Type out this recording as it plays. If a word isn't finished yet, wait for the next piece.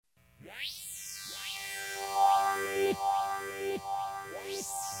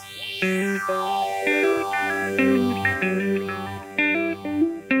Yo,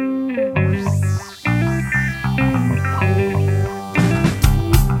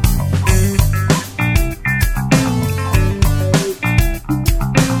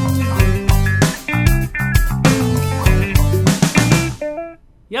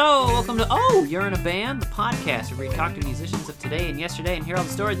 welcome to Oh, You're in a Band, the podcast where we talk to musicians of today and yesterday and hear all the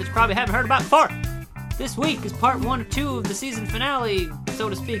stories that you probably haven't heard about before. This week is part 1 or 2 of the season finale, so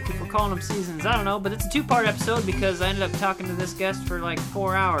to speak, if we're calling them seasons. I don't know, but it's a 2-part episode because I ended up talking to this guest for like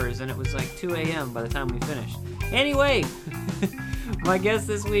 4 hours and it was like 2 a.m. by the time we finished. Anyway, my guest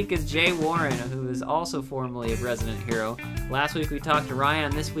this week is Jay Warren, who is also formerly of Resident Hero. Last week we talked to Ryan,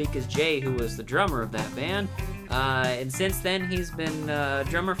 and this week is Jay, who was the drummer of that band. And since then, he's been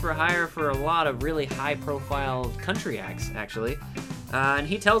drummer for hire for a lot of really high-profile country acts, actually. And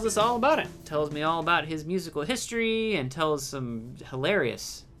he tells us all about it. Tells me all about his musical history and tells some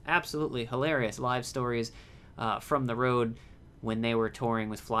hilarious, absolutely hilarious live stories from the road when they were touring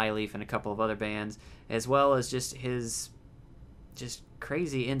with Flyleaf and a couple of other bands, as well as just his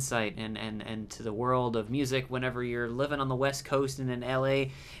crazy insight and to the world of music whenever you're living on the West Coast and in LA.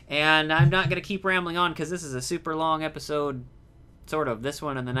 And I'm not going to keep rambling on because this is a super long episode, sort of, this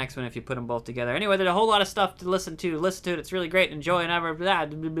one and the next one if you put them both together. Anyway, there's a whole lot of stuff to listen to. Listen to it. It's really great. Enjoy and ever blah,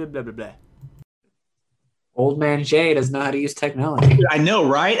 blah, blah, blah, blah, blah. Old man Jay does know how to use technology. I know,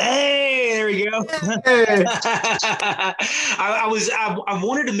 right? Hey, there we go. Hey. I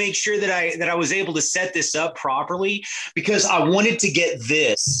wanted to make sure that I was able to set this up properly because I wanted to get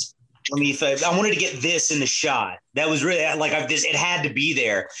this. I wanted to get this in the shot. That was really like it had to be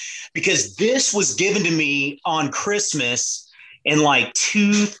there because this was given to me on Christmas in like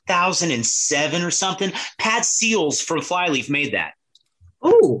 2007 or something. Pat Seals from Flyleaf made that.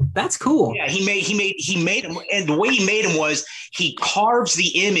 Oh, that's cool. Yeah, he made him, and the way he made him was he carves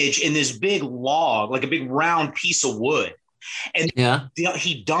the image in this big log, like a big round piece of wood. And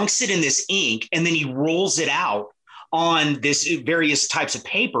he dunks it in this ink, and then he rolls it out on this various types of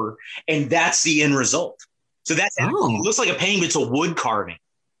paper, and that's the end result. So it looks like a painting, but it's a wood carving.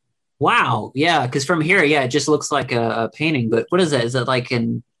 Wow. Yeah, because from here, it just looks like a painting. But what is that? Is that like it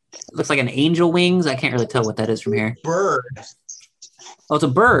looks like an angel wings? I can't really tell what that is from here. Bird. Oh, it's a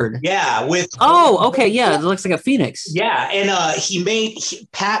bird. Yeah. Okay. Yeah. It looks like a phoenix. Yeah. And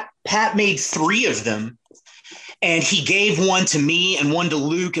Pat made 3 of them, and he gave one to me and one to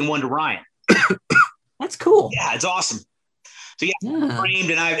Luke and one to Ryan. That's cool. Yeah. It's awesome. So yeah.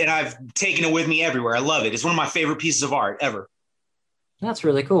 Framed, and I've taken it with me everywhere. I love it. It's one of my favorite pieces of art ever. That's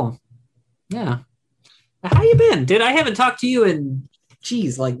really cool. Yeah. How you been, dude? I haven't talked to you in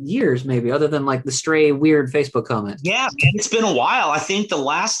like years, maybe, other than like the stray weird Facebook comment. Yeah, man, it's been a while. I think the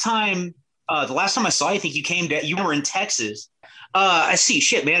last time I saw you, I think you were in Texas. I see.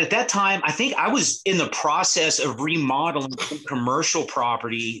 Shit, man. At that time, I think I was in the process of remodeling some commercial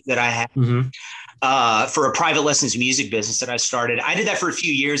property that I had for a private lessons music business that I started. I did that for a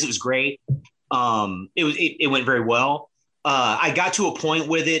few years. It was great. It went very well. I got to a point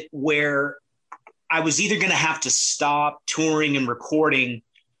with it where I was either going to have to stop touring and recording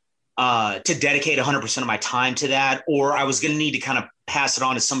to dedicate 100% of my time to that, or I was going to need to kind of pass it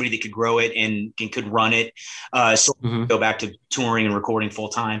on to somebody that could grow it and could run it. Go back to touring and recording full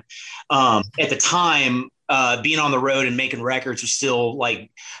time. At the time, being on the road and making records was still like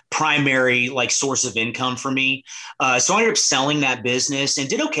primary source of income for me. So I ended up selling that business and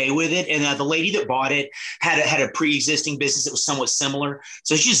did okay with it. And the lady that bought it had a pre-existing business that was somewhat similar.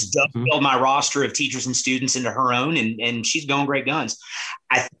 So she just dovetailed my roster of teachers and students into her own, and she's going great guns.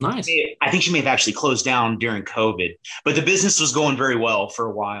 Nice. I think she may have actually closed down during COVID, but the business was going very well for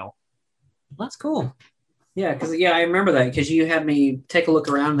a while. That's cool. Yeah, because I remember that because you had me take a look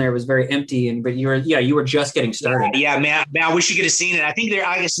around there. It was very empty, but you were just getting started. Yeah, man, I wish you could have seen it. I think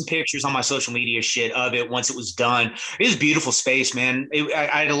I got some pictures on my social media shit of it once it was done. It was a beautiful space, man. I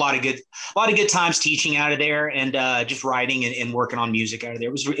had a lot of good times teaching out of there and just writing and working on music out of there.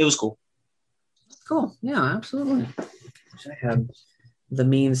 It was cool. Cool. Yeah, absolutely. I had the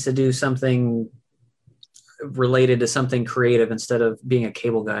means to do something related to something creative instead of being a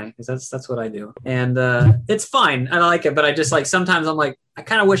cable guy, because that's what I do, and it's fine. I like it, but I just sometimes I'm like, I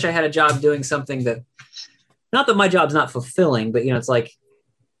kind of wish I had a job doing something that, not that my job's not fulfilling, but it's like,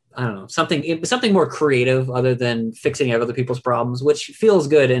 I don't know, something more creative other than fixing other people's problems, which feels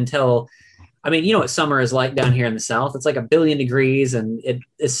good until, what summer is like down here in the South. It's like 1 billion degrees, and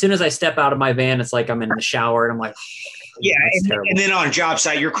as soon as I step out of my van, it's like I'm in the shower and I'm like, yeah, and then on a job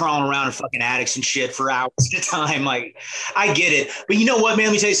site, you're crawling around in fucking attics and shit for hours at a time. Like, I get it, but you know what, man?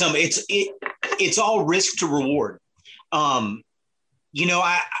 Let me tell you something. It's all risk to reward.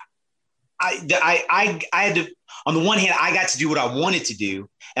 I had to, on the one hand, I got to do what I wanted to do,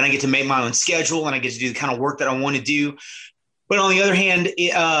 and I get to make my own schedule, and I get to do the kind of work that I want to do. But on the other hand,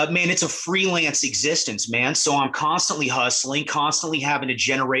 man, it's a freelance existence, man. So I'm constantly hustling, constantly having to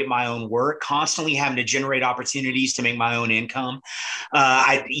generate my own work, constantly having to generate opportunities to make my own income.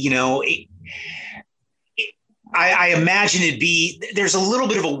 I imagine there's a little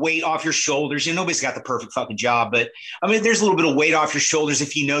bit of a weight off your shoulders. Nobody's got the perfect fucking job, but I mean, there's a little bit of weight off your shoulders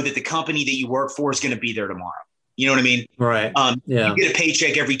if you know that the company that you work for is going to be there tomorrow. You know what I mean? Right. You get a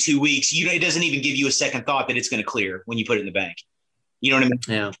paycheck every 2 weeks. It doesn't even give you a second thought that it's going to clear when you put it in the bank. You know what I mean?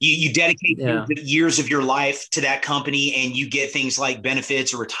 Yeah. You dedicate years of your life to that company, and you get things like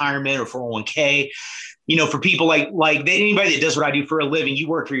benefits or retirement or 401k. For people like anybody that does what I do for a living, you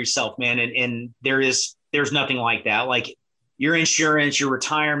work for yourself, man. And there's nothing like that. Like your insurance, your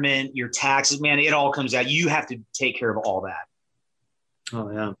retirement, your taxes, man, it all comes out. You have to take care of all that. Oh,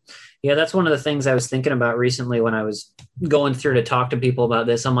 yeah. Yeah, that's one of the things I was thinking about recently when I was going through to talk to people about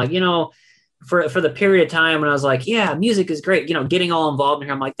this. I'm like, for the period of time when I was like, yeah, music is great, getting all involved in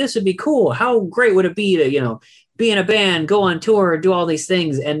here. I'm like, this would be cool. How great would it be to, be in a band, go on tour, do all these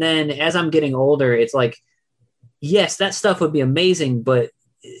things. And then as I'm getting older, it's like, yes, that stuff would be amazing, but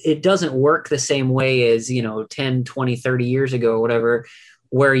it doesn't work the same way as, 10, 20, 30 years ago or whatever,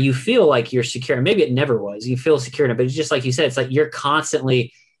 where you feel like you're secure. Maybe it never was. You feel secure in it, but it's just like you said, it's like you're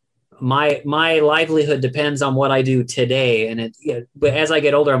constantly, my livelihood depends on what I do today. And but as I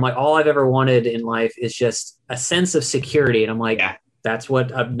get older, I'm like, all I've ever wanted in life is just a sense of security. And I'm like, that's what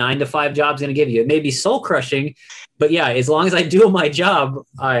a 9-to-5 job is going to give you. It may be soul crushing, but yeah, as long as I do my job,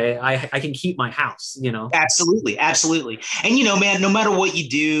 I can keep my house, Absolutely. Absolutely. And, man, no matter what you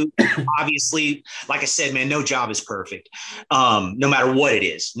do, obviously, like I said, man, no job is perfect. No matter what it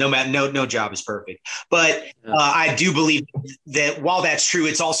is, no job is perfect. But I do believe that while that's true,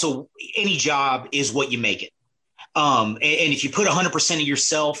 it's also any job is what you make it. And if you put 100% of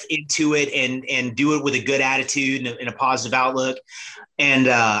yourself into it and do it with a good attitude and a positive outlook. And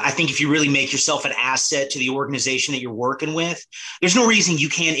I think if you really make yourself an asset to the organization that you're working with, there's no reason you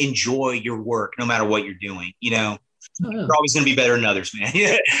can't enjoy your work no matter what you're doing. You're always going to be better than others, man.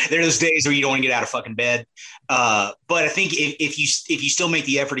 There are those days where you don't want to get out of fucking bed. But I think if you still make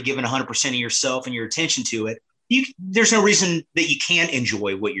the effort of giving 100% of yourself and your attention to it, there's no reason that you can't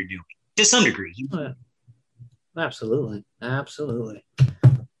enjoy what you're doing to some degree. Absolutely.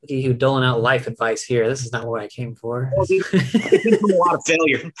 Look at you doling out life advice here. This is not what I came for. I've been through a lot of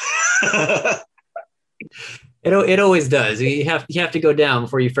failure. It always does. You have to go down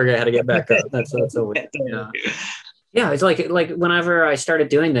before you figure out how to get back up. That's always. Yeah. It's like whenever I started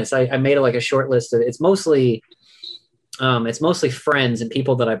doing this, I made a short list of. It's mostly friends and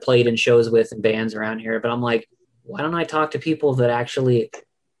people that I played in shows with and bands around here. But I'm like, why don't I talk to people that actually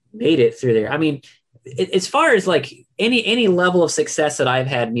made it through there? I mean, as far as any level of success that I've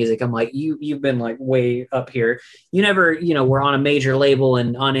had in music, I'm like, you've been way up here. You never, were on a major label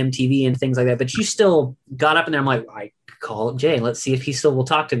and on MTV and things like that, but you still got up in there. I'm like, I call Jay. Let's see if he still will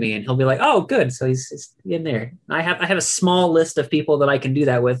talk to me. And he'll be like, oh, good. So he's in there. I have a small list of people that I can do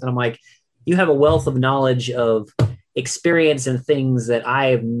that with. And I'm like, you have a wealth of knowledge of experience and things that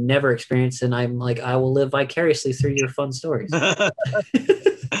I've never experienced. And I'm like, I will live vicariously through your fun stories.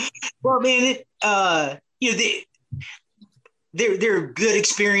 Well, man, there are good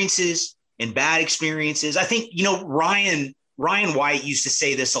experiences and bad experiences. I think, Ryan White used to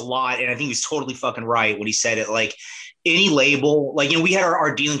say this a lot, and I think he was totally fucking right when he said it. Like any label, we had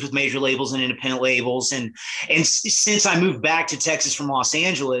our dealings with major labels and independent labels. And since I moved back to Texas from Los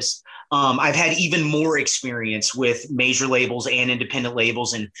Angeles, I've had even more experience with major labels and independent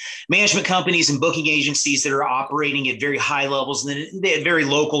labels and management companies and booking agencies that are operating at very high levels and then at very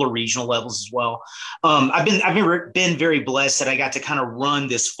local or regional levels as well. I've been very blessed that I got to kind of run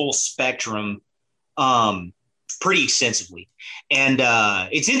this full spectrum pretty extensively. And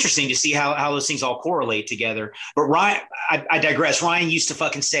it's interesting to see how those things all correlate together. But Ryan, I digress. Ryan used to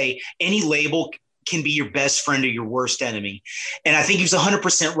fucking say any label can be your best friend or your worst enemy. And I think he was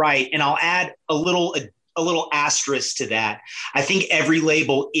 100% right. And I'll add a little asterisk to that. I think every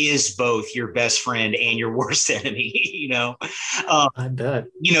label is both your best friend and your worst enemy. I bet.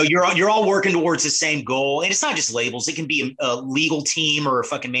 You're all working towards the same goal. And it's not just labels. It can be a legal team or a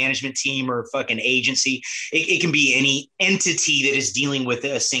fucking management team or a fucking agency. It can be any entity that is dealing with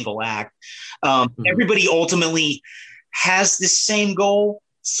a single act. Everybody ultimately has the same goal,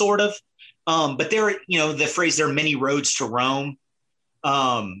 sort of. But the phrase, there are many roads to Rome.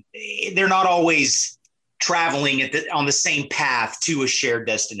 They're not always traveling on the same path to a shared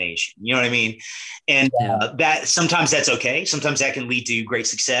destination. You know what I mean? And that sometimes that's okay. Sometimes that can lead to great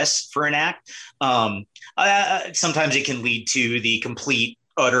success for an act. Sometimes it can lead to the complete,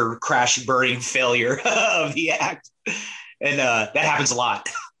 utter crash and burning failure of the act. And that happens a lot.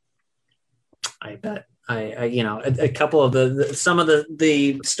 I bet. A couple of some of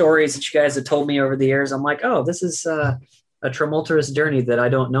the stories that you guys have told me over the years, I'm like, oh, this is a tumultuous journey that I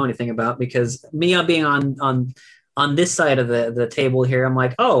don't know anything about, because me being on this side of the table here, I'm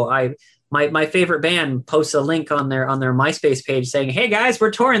like, oh, my favorite band posts a link on their MySpace page saying, hey guys, we're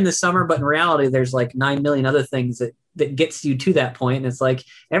touring this summer, but in reality there's like 9 million other things that gets you to that point. And it's like,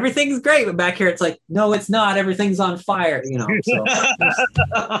 everything's great, but back here it's like, no, it's not, everything's on fire, so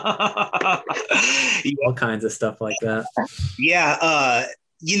all kinds of stuff like that. Yeah.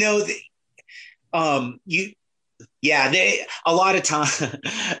 A lot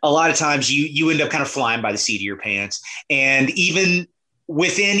of times you end up kind of flying by the seat of your pants. And even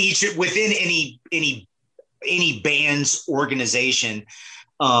within any band's organization,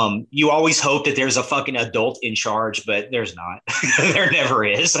 you always hope that there's a fucking adult in charge, but there's not. There never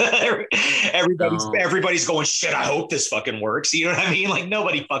is. Everybody's going, shit, I hope this fucking works. You know what I mean? Like,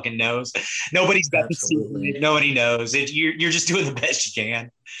 nobody fucking knows. Nobody's got the secret. Nobody knows. You're just doing the best you can.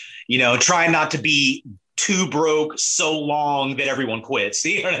 Try not to be too broke so long that everyone quits.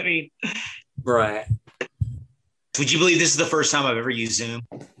 You know what I mean? Right. Would you believe this is the first time I've ever used Zoom?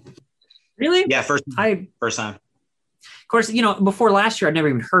 Really? Yeah, first time. Of course, before last year, I'd never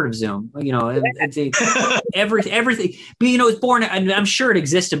even heard of Zoom. Everything. But, it's born. I'm sure it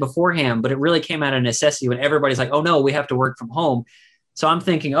existed beforehand, but it really came out of necessity when everybody's like, "Oh no, we have to work from home." So I'm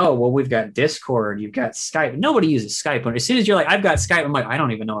thinking, oh, well, we've got Discord, you've got Skype. Nobody uses Skype. But as soon as you're like, I've got Skype, I'm like, I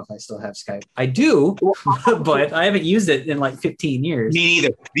don't even know if I still have Skype. I do, but I haven't used it in like 15 years. Me neither.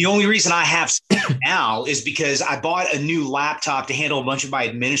 The only reason I have Skype now is because I bought a new laptop to handle a bunch of my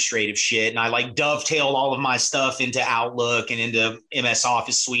administrative shit. And I like dovetailed all of my stuff into Outlook and into MS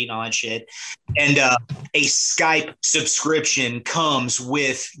Office Suite and all that shit. And a Skype subscription comes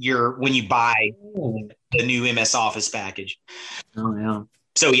with when you buy the new MS Office package. Oh, yeah.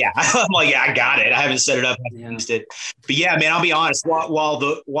 So, yeah, I'm like, yeah, I got it. I haven't set it up. I haven't used it. But, yeah, man, I'll be honest. While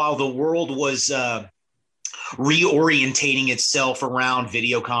the world was reorientating itself around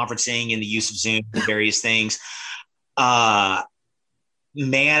video conferencing and the use of Zoom and various things, man,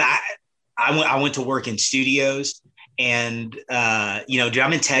 I went to work in studios. And, dude,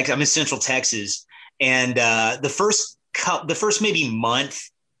 I'm in Texas. I'm in Central Texas. And the first maybe month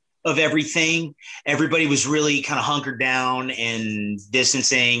of everything, everybody was really kind of hunkered down and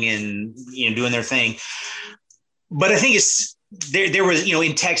distancing and, doing their thing. But I think there was,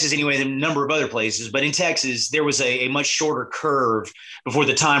 in Texas anyway, a number of other places, but in Texas, there was a much shorter curve before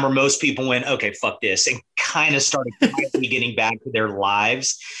the time where most people went, okay, fuck this, and kind of started getting back to their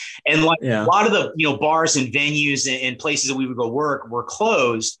lives. And a lot of the, bars and venues and places that we would go work were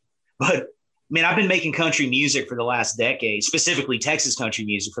closed, but man, I've been making country music for the last decade, specifically Texas country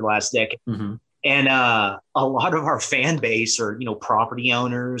music for the last decade. Mm-hmm. And a lot of our fan base are, property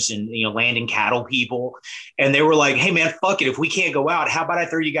owners and, land and cattle people. And they were like, hey, man, fuck it. If we can't go out, how about I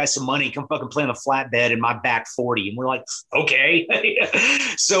throw you guys some money? Come fucking play on the flatbed in my back 40. And we're like, okay.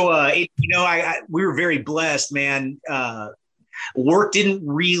 So, we were very blessed, man. Work didn't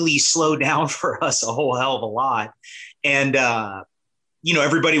really slow down for us a whole hell of a lot. And,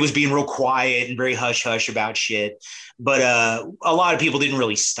 everybody was being real quiet and very hush hush about shit, but a lot of people didn't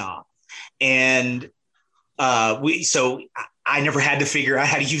really stop. And so I never had to figure out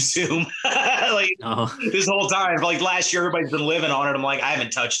how to use Zoom this whole time. Like last year, everybody's been living on it. I'm like, I haven't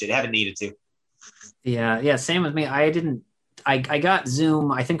touched it. I haven't needed to. Yeah. Same with me. I got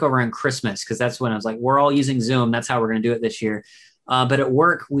Zoom, I think over on Christmas, because that's when I was like, we're all using Zoom. That's how we're going to do it this year. But at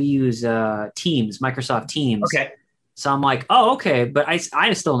work, we use Teams, Microsoft Teams. Okay. So I'm like, oh, okay. But I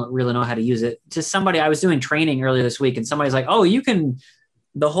still don't really know how to use it. To somebody, I was doing training earlier this week, and somebody's like, oh,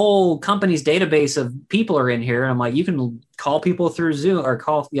 the whole company's database of people are in here. And I'm like, you can call people through Zoom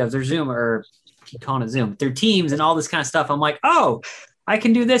through Zoom, or keep calling it Zoom, through Teams and all this kind of stuff. I'm like, oh, I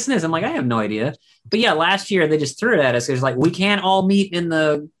can do this and this. I'm like, I have no idea. But yeah, last year they just threw it at us. It's like, we can't all meet in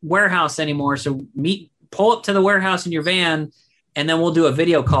the warehouse anymore. So pull up to the warehouse in your van, and then we'll do a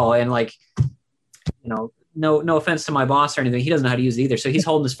video call. And like, no offense to my boss or anything, he doesn't know how to use it either. So he's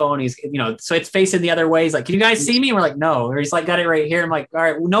holding his phone. He's, so it's facing the other way. He's like, can you guys see me? And we're like, no. Or he's like, got it right here. I'm like, all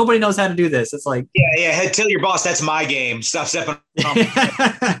right, well, nobody knows how to do this. It's like, yeah. Tell your boss that's my game. Stop stepping on.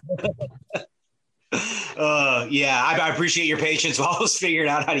 I appreciate your patience while I was figuring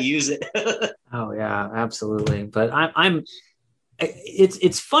out how to use it. Oh yeah, absolutely. But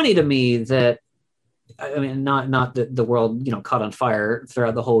it's funny to me that I mean, not that the world, caught on fire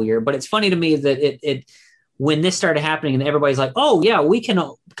throughout the whole year, but it's funny to me that it when this started happening and everybody's like, oh yeah, we can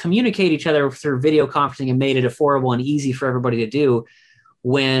communicate each other through video conferencing and made it affordable and easy for everybody to do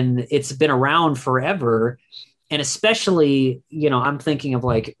when it's been around forever. And especially, I'm thinking of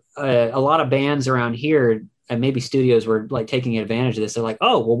like a lot of bands around here and maybe studios were like taking advantage of this. They're like,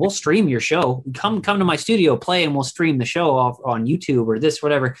 oh, well, we'll stream your show. Come to my studio, play, and we'll stream the show off on YouTube or this,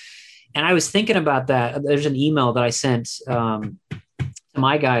 whatever. And I was thinking about that. There's an email that I sent to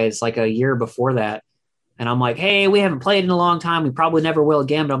my guys like a year before that. And I'm like, hey, we haven't played in a long time. We probably never will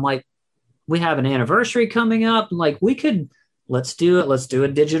again. But I'm like, we have an anniversary coming up. Like let's do it. Let's do a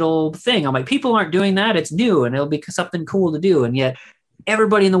digital thing. I'm like, people aren't doing that. It's new and it'll be something cool to do. And yet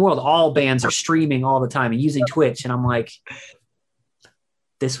everybody in the world, all bands are streaming all the time and using Twitch. And I'm like,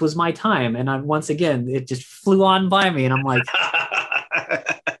 this was my time. And once again, it just flew on by me. And I'm like,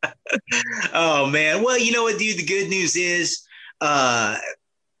 oh man. Well, you know what, dude, the good news is,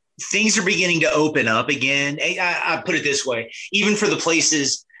 things are beginning to open up again. I put it this way, even for the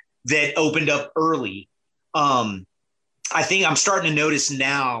places that opened up early. I think I'm starting to notice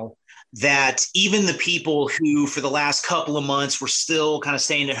now that even the people who for the last couple of months were still kind of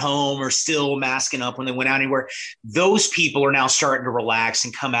staying at home or still masking up when they went out anywhere, those people are now starting to relax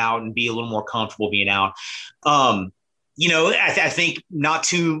and come out and be a little more comfortable being out. I think not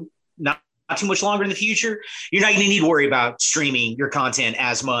too much longer in the future, you're not going to need to worry about streaming your content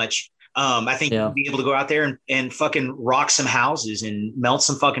as much. I think you'll be able to go out there and fucking rock some houses and melt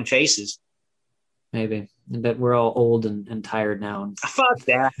some fucking faces. Maybe. But we're all old and tired now. Fuck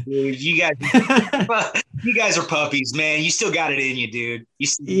that, dude. You guys are puppies, man. You still got it in you, dude.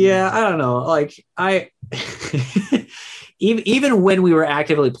 Yeah, I don't know. Like even when we were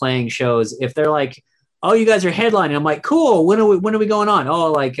actively playing shows, if they're like, oh, you guys are headlining, I'm like, cool. When are we going on?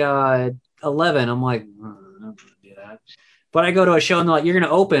 Oh, like 11. I'm like, I'm not gonna do that. But I go to a show and they're like, you're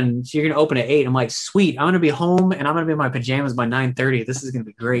gonna open at 8. I'm like, sweet. I'm gonna be home and I'm gonna be in my pajamas by 9:30. This is gonna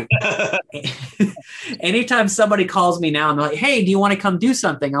be great. Anytime somebody calls me now and they're like, hey, do you want to come do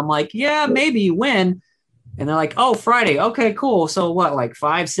something? I'm like, yeah, maybe. When? And they're like, oh, Friday. Okay, cool. So what, like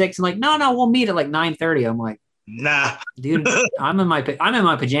 5, 6? I'm like, no, we'll meet at like 9:30. I'm like, nah, dude, I'm in my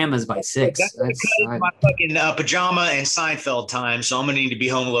pajamas by 6. That's my fucking pajama and Seinfeld time, so I'm gonna need to be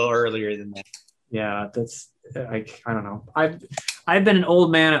home a little earlier than that. Yeah, that's I don't know. I've been an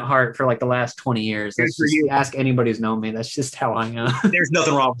old man at heart for like the last 20 years. That's just, ask anybody who's known me. That's just how I am. There's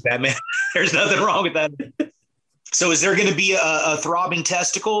nothing wrong with that, man. There's nothing wrong with that. So is there going to be a Throbbing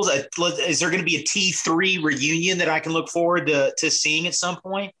Testicles? Is there going to be a T3 reunion that I can look forward to seeing at some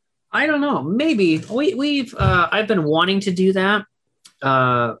point? I don't know. Maybe we've I've been wanting to do that.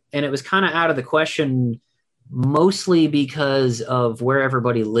 And it was kind of out of the question, mostly because of where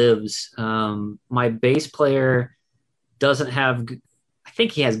everybody lives. My bass player doesn't have, I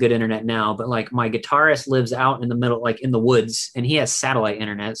think he has good internet now, but like my guitarist lives out in the middle, like in the woods, and he has satellite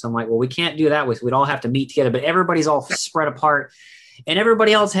internet. So I'm like, well, we can't do that we'd all have to meet together, but everybody's all spread apart and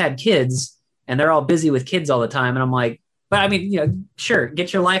everybody else had kids and they're all busy with kids all the time. And I'm like, but I mean, sure,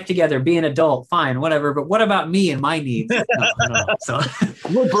 get your life together, be an adult, fine, whatever. But what about me and my needs? No. So,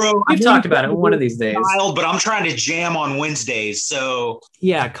 well, bro, we've talked about it one of these days. But I'm trying to jam on Wednesdays, so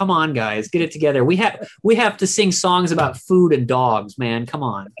yeah, come on, guys, get it together. We have to sing songs about food and dogs, man. Come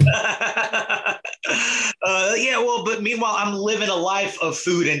on. Yeah, well, but meanwhile, I'm living a life of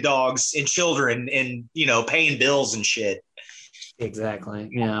food and dogs and children, and paying bills and shit. Exactly.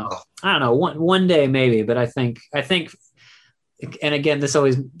 Yeah, I don't know. One day maybe, but I think. And again, this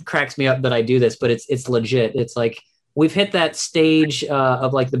always cracks me up that I do this, but it's legit. It's like we've hit that stage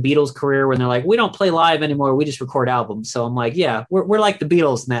of like the Beatles' career when they're like, we don't play live anymore, we just record albums. So I'm like, yeah, we're like the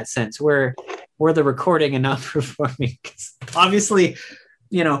Beatles in that sense. We're the recording and not performing. Obviously,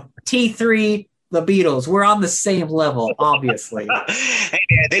 T3, the Beatles, we're on the same level, obviously. Hey,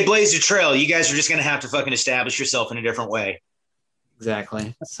 man, they blazed a trail. You guys are just gonna have to fucking establish yourself in a different way.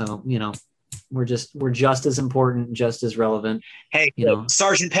 Exactly. So we're just as important, just as relevant. Hey,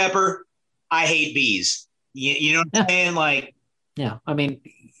 Sergeant Pepper, I hate bees. You know what I'm saying? Like, yeah, I mean,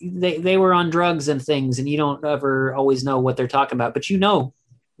 they were on drugs and things, and you don't ever always know what they're talking about. But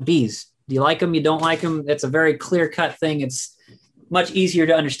bees. Do you like them? You don't like them? It's a very clear cut thing. It's much easier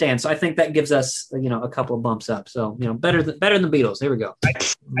to understand. So I think that gives us, a couple of bumps up. So better than the Beatles. Here we go. I'm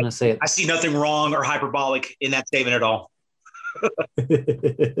gonna say it. I see nothing wrong or hyperbolic in that statement at all.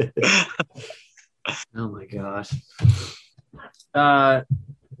 Oh my gosh.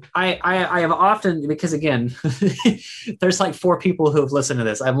 I have often, because again, there's like 4 people who have listened to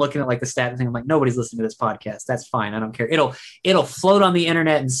this. I'm looking at like the stat and I'm like, nobody's listening to this podcast. That's fine. I don't care. It'll float on the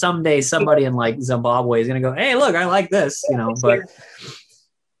internet, and someday somebody in like Zimbabwe is gonna go, hey, look, I like this, But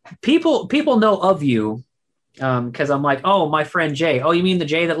people know of you because I'm like, oh, my friend Jay. Oh, you mean the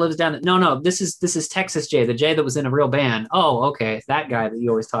Jay that lives down? No, this is Texas Jay, the Jay that was in a real band. Oh, okay, that guy that you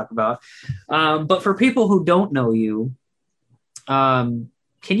always talk about. But for people who don't know you,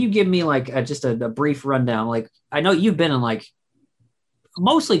 can you give me like just a brief rundown? Like, I know you've been in like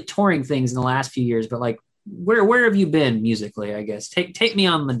mostly touring things in the last few years, but like, where have you been musically? I guess take me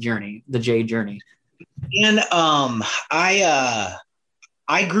on the journey, the Jay journey. And I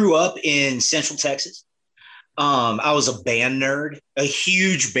grew up in Central Texas. I was a band nerd, a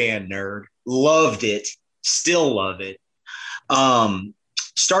huge band nerd. Loved it, still love it.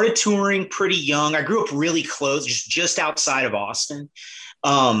 Started touring pretty young. I grew up really close, just outside of Austin.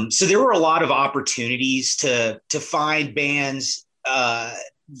 So there were a lot of opportunities to find bands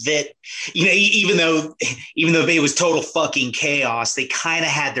that, even though it was total fucking chaos, they kind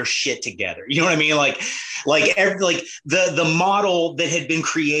of had their shit together. You know what I mean? Like the model that had been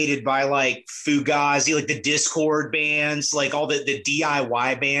created by like Fugazi, like the Discord bands, like all the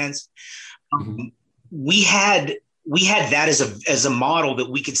DIY bands. We had that as a model that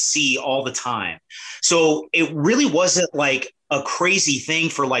we could see all the time. So it really wasn't like a crazy thing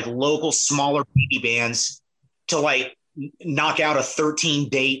for like local smaller baby bands to like knock out a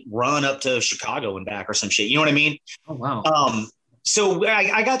 13-date run up to Chicago and back or some shit. You know what I mean? Oh, wow. So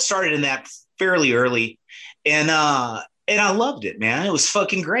I got started in that fairly early, and I loved it, man. It was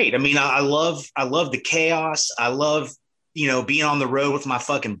fucking great. I mean, I love the chaos. I love, being on the road with my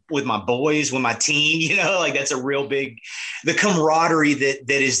boys, with my team, like that's a real big, the camaraderie that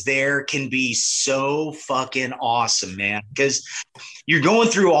is there can be so fucking awesome, man. Because you're going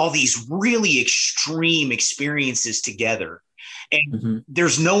through all these really extreme experiences together, and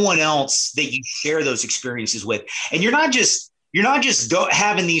there's no one else that you share those experiences with. And you're not just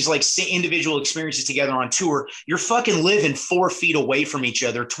having these like individual experiences together on tour. You're fucking living 4 feet away from each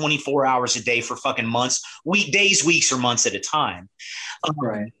other 24 hours a day for fucking months, days, weeks, or months at a time.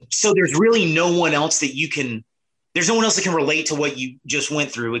 Right. So there's really no one else that there's no one else that can relate to what you just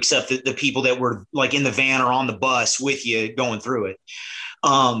went through, except the people that were like in the van or on the bus with you going through it.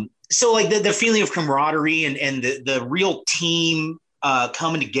 So like the feeling of camaraderie and the real team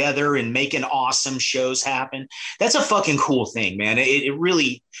coming together and making awesome shows happen. That's a fucking cool thing, man. It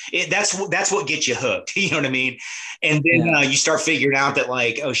really, that's what gets you hooked. You know what I mean? And then you start figuring out that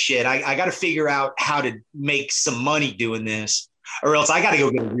like, oh shit, I got to figure out how to make some money doing this, or else I got to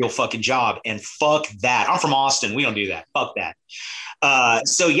go get a real fucking job. And fuck that. I'm from Austin. We don't do that. Fuck that.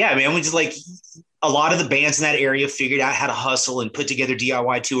 So yeah, man, we just like, a lot of the bands in that area figured out how to hustle and put together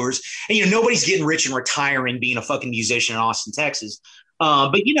DIY tours. And, nobody's getting rich and retiring being a fucking musician in Austin, Texas.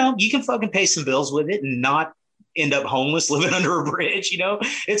 But, you can fucking pay some bills with it and not end up homeless living under a bridge.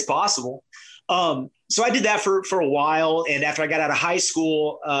 It's possible. So I did that for a while. And after I got out of high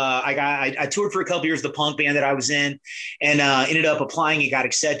school, I toured for a couple years, the punk band that I was in, and ended up applying and got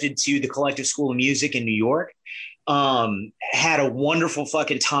accepted to the Collective School of Music in New York. Had a wonderful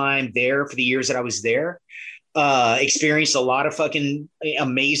fucking time there for the years that I was there. Experienced a lot of fucking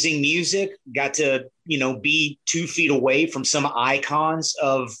amazing music. Got to, be 2 feet away from some icons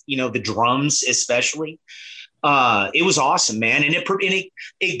of, the drums, especially. It was awesome, man. And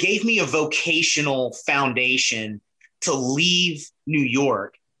it gave me a vocational foundation to leave New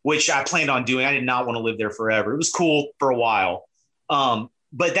York, which I planned on doing. I did not want to live there forever. It was cool for a while.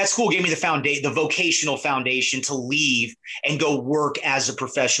 But that school gave me the vocational foundation to leave and go work as a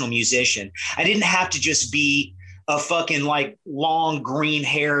professional musician. I didn't have to just be a fucking like long green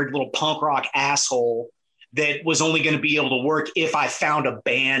haired little punk rock asshole that was only going to be able to work if I found a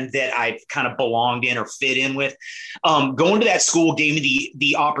band that I kind of belonged in or fit in with. Going to that school gave me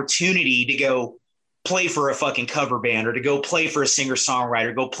the opportunity to go play for a fucking cover band, or to go play for a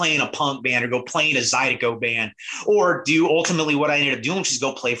singer-songwriter, go play in a punk band, or go play in a Zydeco band, or do ultimately what I ended up doing, which is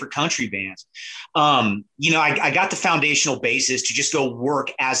go play for country bands. I got the foundational basis to just go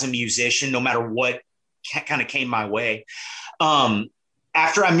work as a musician, no matter what kind of came my way.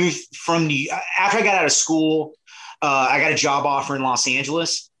 After I got out of school, I got a job offer in Los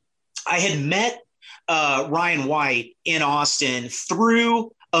Angeles. I had met Ryan White in Austin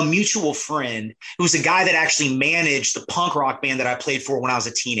through a mutual friend who was the guy that actually managed the punk rock band that I played for when I was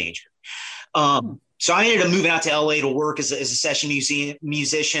a teenager. So I ended up moving out to LA to work as a session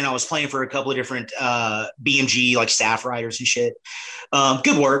musician. I was playing for a couple of different BMG, like staff writers and shit.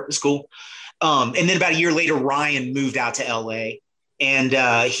 Good work. It was cool. And then about a year later, Ryan moved out to LA. And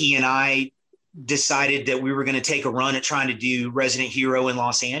he and I decided that we were going to take a run at trying to do Resident Hero in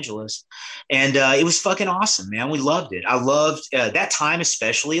Los Angeles. And it was fucking awesome, man. We loved it. I loved that time,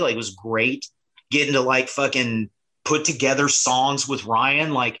 especially. Like, it was great getting to like fucking put together songs with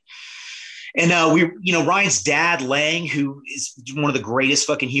Ryan. Like, and Ryan's dad, Lang, who is one of the greatest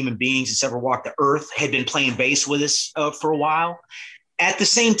fucking human beings that's ever walked the earth, had been playing bass with us for a while. At the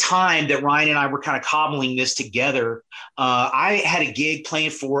same time that Ryan and I were kind of cobbling this together, I had a gig playing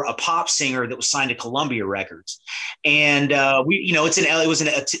for a pop singer that was signed to Columbia Records, and it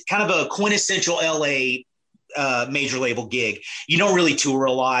was kind of a quintessential LA major label gig. You don't really tour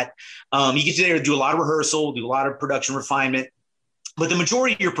a lot. You get there to do a lot of rehearsal, do a lot of production refinement, but the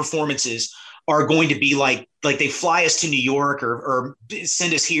majority of your performances are going to be like they fly us to New York or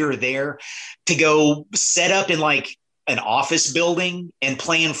send us here or there to go set up in like an office building and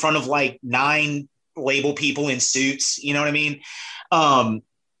play in front of like 9 label people in suits. You know what I mean? Kind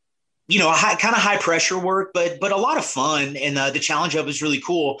of high pressure work, but a lot of fun. And the challenge of it was really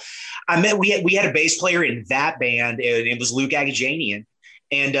cool. We had a bass player in that band, and it was Luke Agajanian.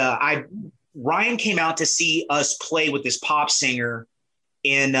 And Ryan came out to see us play with this pop singer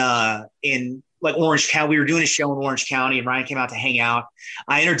in like Orange County. We were doing a show in Orange County, and Ryan came out to hang out.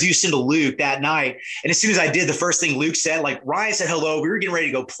 I introduced him to Luke that night. And as soon as I did, the first thing Luke said, like, Ryan said hello. We were getting ready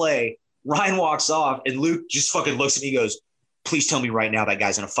to go play. Ryan walks off, and Luke just fucking looks at me and goes, "Please tell me right now that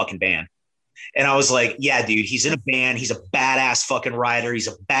guy's in a fucking band." And I was like, "Yeah, dude, he's in a band. He's a badass fucking writer. He's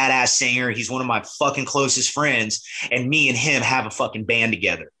a badass singer. He's one of my fucking closest friends. And me and him have a fucking band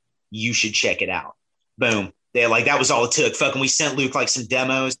together. You should check it out." Boom. That was all it took. Fucking, we sent Luke like some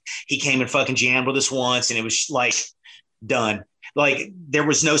demos. He came and fucking jammed with us once, and it was like done. Like, there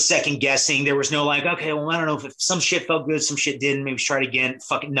was no second guessing. There was no like, okay, well, I don't know if some shit felt good, some shit didn't. Maybe try it again.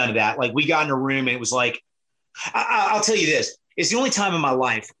 Fucking none of that. Like, we got in a room, and it was like, I'll tell you this. It's the only time in my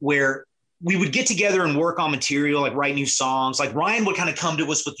life where we would get together and work on material, like write new songs. Like, Ryan would kind of come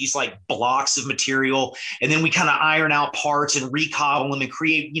to us with these like blocks of material, and then we kind of iron out parts and recobble them and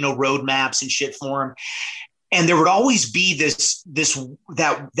create, roadmaps and shit for him. And there would always be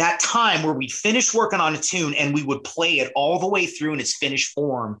that time where we'd finish working on a tune and we would play it all the way through in its finished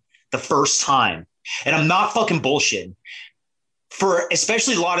form the first time. And I'm not fucking bullshitting. For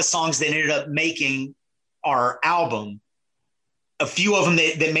especially a lot of songs that ended up making our album, a few of them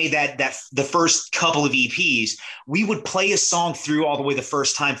that made that the first couple of EPs, we would play a song through all the way the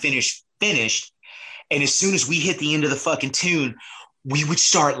first time finished. And as soon as we hit the end of the fucking tune, we would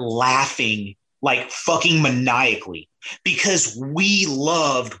start laughing like fucking maniacally, because we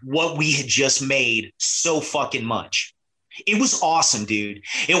loved what we had just made so fucking much. It was awesome, dude.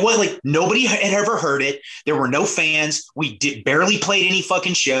 It was like nobody had ever heard it. There were no fans. We barely played any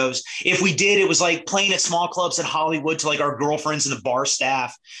fucking shows. If we did, it was like playing at small clubs in Hollywood to like our girlfriends and the bar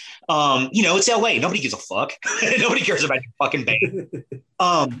staff. It's LA. Nobody gives a fuck. Nobody cares about your fucking band.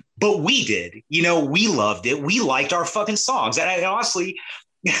 But we did. We loved it. We liked our fucking songs. And I honestly,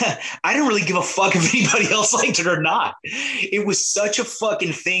 I didn't really give a fuck if anybody else liked it or not. It was such a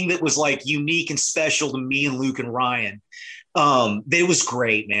fucking thing that was like unique and special to me and Luke and Ryan. It was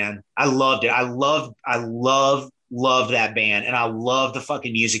great, man. I loved it. I loved that band, and I loved the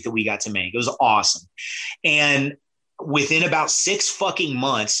fucking music that we got to make. It was awesome. And within about 6 fucking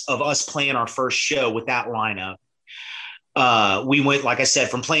months of us playing our first show with that lineup, we went, like I said,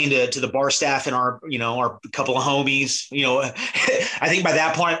 from playing to the bar staff and our couple of homies. I think by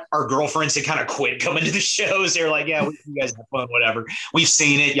that point, our girlfriends had kind of quit coming to the shows. They were like, "Yeah, you guys have fun, whatever. We've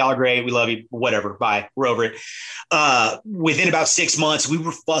seen it. Y'all are great. We love you. Whatever. Bye. We're over it." Within about 6 months, we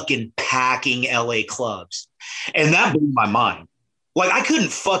were fucking packing LA clubs, and that blew my mind. Like, I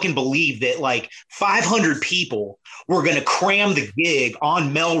couldn't fucking believe that like 500 people were going to cram the gig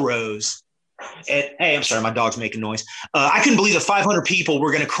on Melrose. Hey, I'm sorry, my dog's making noise. I couldn't believe that 500 people were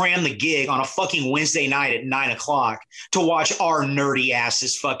going to cram the gig on a fucking Wednesday night at 9:00 to watch our nerdy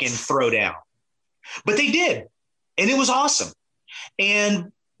asses fucking throw down. But they did, and it was awesome.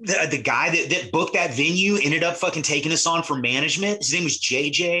 And the guy that booked that venue ended up fucking taking us on for management. His name was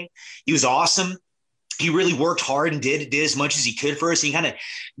JJ. He was awesome. He really worked hard and did as much as he could for us. He kind of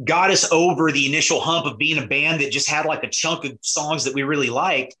got us over the initial hump of being a band that just had like a chunk of songs that we really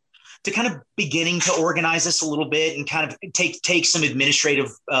liked, to kind of beginning to organize us a little bit and kind of take some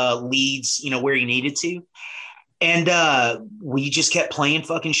administrative leads, where you needed to. And we just kept playing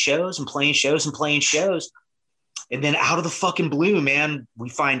fucking shows and playing shows and playing shows. And then out of the fucking blue, man, we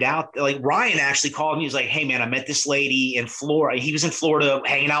find out, like, Ryan actually called me. He was like, "Hey, man, I met this lady in Florida." He was in Florida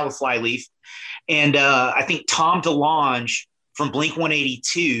hanging out with Flyleaf. And I think Tom DeLonge from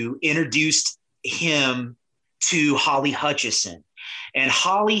Blink-182 introduced him to Holly Hutchison. And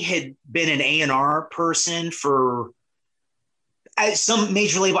Holly had been an A&R person for some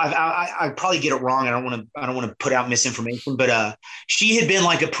major label. I probably get it wrong. I don't want to put out misinformation, but she had been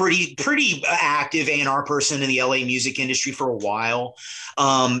like a pretty active A&R person in the LA music industry for a while.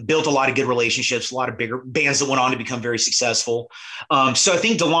 Built a lot of good relationships, a lot of bigger bands that went on to become very successful. So I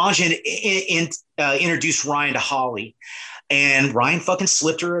think Delange introduced Ryan to Holly. And Ryan fucking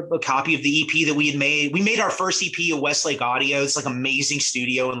slipped her a copy of the EP that we had made. We made our first EP at Westlake Audio. It's like amazing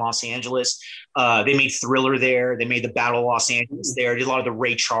studio in Los Angeles. They made Thriller there. They made the Battle of Los Angeles there. Did a lot of the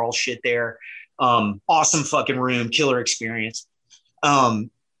Ray Charles shit there. Awesome fucking room, killer experience. And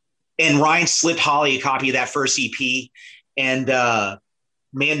Ryan slipped Holly a copy of that first EP. And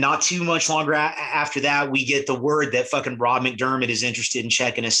man, not too much longer after that, we get the word that fucking Rob McDermott is interested in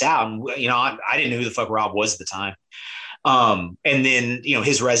checking us out. And, you know, I didn't know who the fuck Rob was at the time. And then, you know,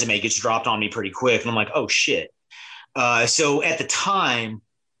 his resume gets dropped on me pretty quick. And I'm like, oh shit. So at the time,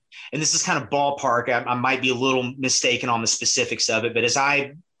 and this is kind of ballpark, I might be a little mistaken on the specifics of it, but as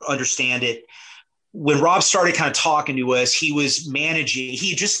I understand it, when Rob started kind of talking to us, he was managing, he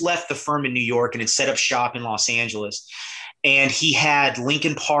had just left the firm in New York and had set up shop in Los Angeles. And he had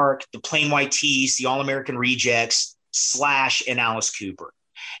Linkin Park, the Plain White T's, the All-American Rejects, Slash, and Alice Cooper.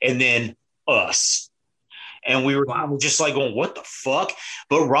 And then us. And we were just like going, what the fuck?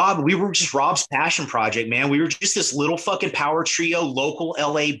 But Rob, we were just Rob's passion project, man. We were just this little fucking power trio, local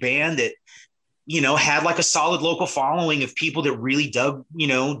LA band that, you know, had like a solid local following of people that really dug, you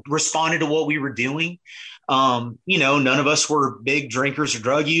know, responded to what we were doing. You know, none of us were big drinkers or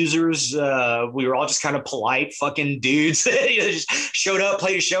drug users. We were all just kind of polite fucking dudes that just showed up,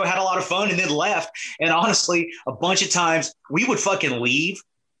 played a show, had a lot of fun, and then left. And honestly, a bunch of times we would fucking leave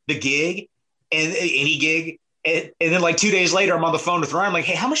the gig and any gig. And then like 2 days later, I'm on the phone with Ryan. I'm like,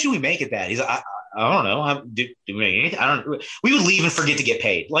 hey, how much do we make at that? He's like, I don't know. Do we make anything? I don't. We would leave and forget to get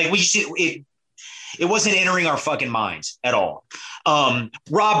paid. Like it wasn't entering our fucking minds at all.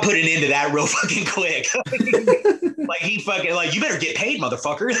 Rob put an end to that real fucking quick. Like he fucking like, you better get paid,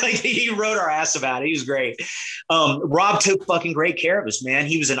 motherfucker. Like he wrote our ass about it. He was great. Rob took fucking great care of us, man.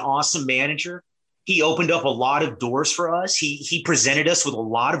 He was an awesome manager. He opened up a lot of doors for us. He presented us with a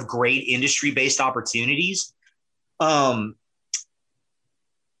lot of great industry-based opportunities. Yeah,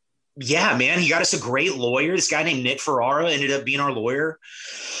 man, he got us a great lawyer. This guy named Nick Ferrara ended up being our lawyer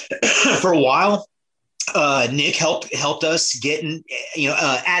for a while. Nick helped us getting, you know,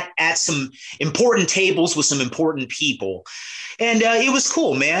 at some important tables with some important people. And it was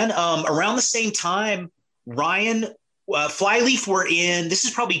cool, man. Around the same time, Ryan, Flyleaf were in, this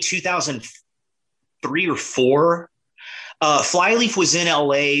is probably 2003 or 4. Flyleaf was in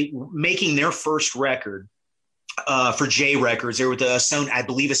LA making their first record for J Records. They were with I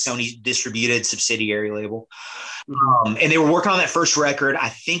believe a Sony distributed subsidiary label. And they were working on that first record, I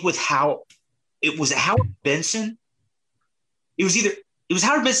think with Howard Benson. It was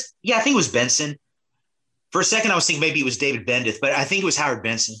Howard Benson. Yeah, I think it was Benson. For a second, I was thinking maybe it was David Bendeth, but I think it was Howard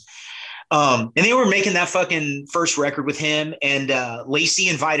Benson. And they were making that fucking first record with him. And Lacey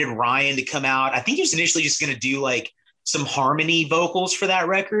invited Ryan to come out. I think he was initially just going to do like some harmony vocals for that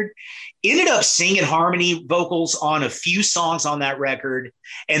record. Ended up singing harmony vocals on a few songs on that record,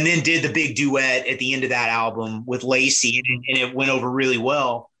 and then did the big duet at the end of that album with Lacey, and it went over really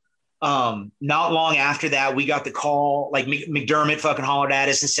well. Not long after that, we got the call, like McDermott fucking hollered at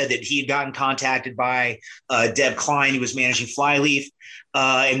us and said that he had gotten contacted by Deb Klein, who was managing Flyleaf.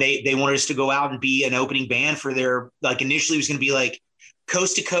 And they wanted us to go out and be an opening band for their, like initially it was going to be like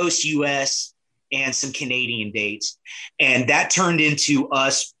coast to coast US and some Canadian dates. And that turned into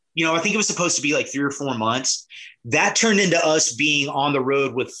us, you know, I think it was supposed to be like 3 or 4 months. That turned into us being on the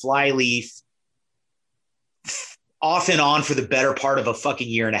road with Flyleaf off and on for the better part of a fucking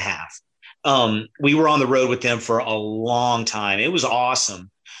year and a half. We were on the road with them for a long time. It was awesome.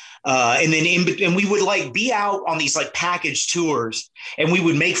 And then and we would like be out on these like package tours, and we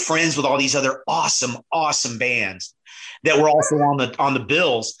would make friends with all these other awesome bands that were also on the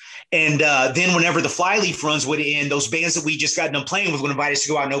bills. And then whenever the Flyleaf runs would end, those bands that we just got done playing with would invite us to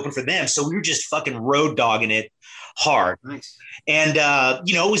go out and open for them. So we were just fucking road dogging it hard. Nice. And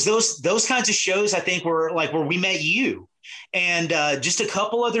you know, it was those kinds of shows I think were like where we met you and just a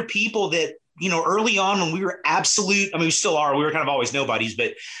couple other people that, you know, early on when we were we still are, we were kind of always nobodies,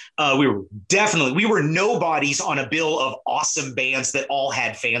 but we were nobodies on a bill of awesome bands that all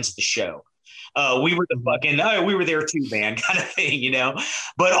had fans of the show. We were the fucking, we were there too, man, kind of thing, you know,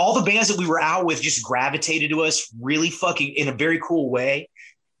 but all the bands that we were out with just gravitated to us really fucking in a very cool way.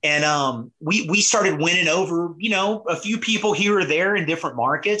 And we started winning over, you know, a few people here or there in different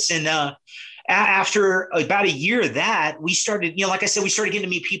markets. And after about a year of that, we started, like I said, we started getting to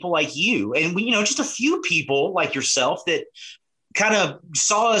meet people like you, and we, just a few people like yourself that kind of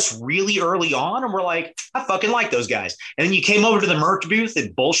saw us really early on, and we're like, I fucking like those guys. And then you came over to the Merc booth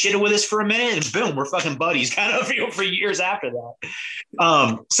and bullshitted with us for a minute, and boom, we're fucking buddies kind of for years after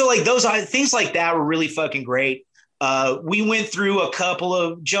that. So like those things like that were really fucking great. We jumped through a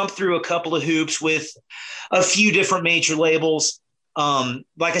couple of hoops with a few different major labels.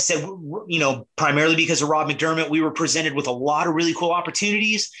 Like I said, primarily because of Rob McDermott, we were presented with a lot of really cool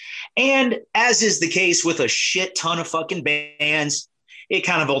opportunities. And as is the case with a shit ton of fucking bands, it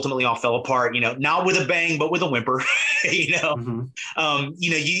kind of ultimately all fell apart, not with a bang, but with a whimper, Mm-hmm.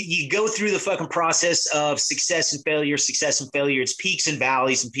 You go through the fucking process of success and failure. It's peaks and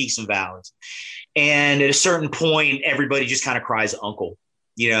valleys and peaks and valleys. And at a certain point, everybody just kind of cries uncle.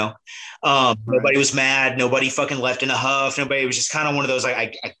 Right. Nobody was mad. Nobody fucking left in a huff. Nobody was just kind of one of those,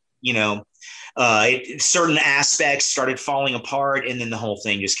 certain aspects started falling apart. And then the whole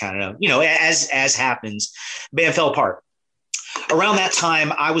thing just kind of, as happens, band fell apart. Around that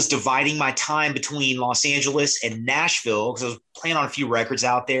time, I was dividing my time between Los Angeles and Nashville because I was playing on a few records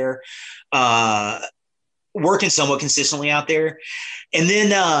out there, working somewhat consistently out there. And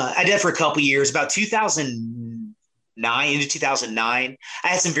then I did that for a couple of years, about 2009 into 2009. I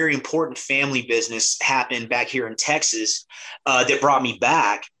had some very important family business happen back here in Texas that brought me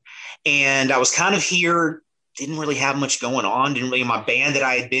back. And I was kind of here, didn't really have much going on. My band that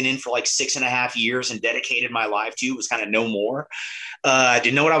I had been in for like 6.5 years and dedicated my life to was kind of no more. I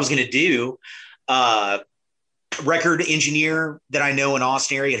didn't know what I was going to do. Record engineer that I know in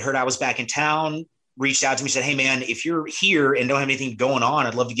Austin area had heard I was back in town, reached out to me, said, hey man, if you're here and don't have anything going on,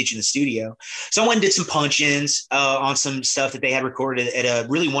 I'd love to get you in the studio. So I went and did some punch-ins on some stuff that they had recorded at a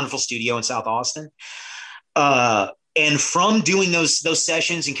really wonderful studio in South Austin. And from doing those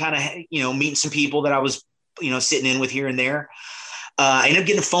sessions and kind of, meeting some people that I was, sitting in with here and there, I ended up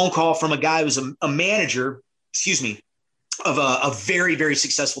getting a phone call from a guy who was a manager, of a very, very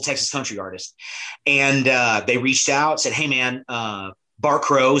successful Texas country artist. And they reached out, said, hey man, Bart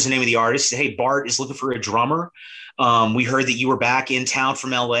Crow is the name of the artist. Said, hey, Bart is looking for a drummer. We heard that you were back in town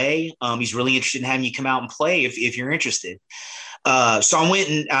from LA. He's really interested in having you come out and play if you're interested. So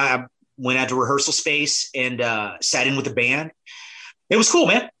I went out to rehearsal space and sat in with the band. It was cool,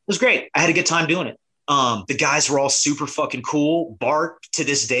 man. It was great. I had a good time doing it. The guys were all super fucking cool. Bart, to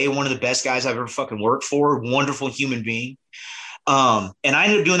this day, one of the best guys I've ever fucking worked for. Wonderful human being. And I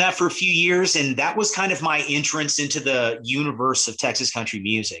ended up doing that for a few years. And that was kind of my entrance into the universe of Texas country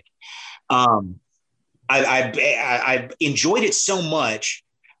music. I enjoyed it so much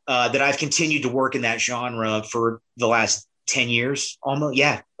that I've continued to work in that genre for the last 10 years, almost.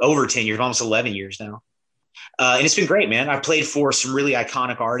 Yeah, over 10 years, almost 11 years now. And it's been great, man. I've played for some really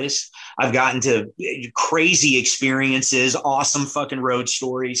iconic artists. I've gotten to crazy experiences, awesome fucking road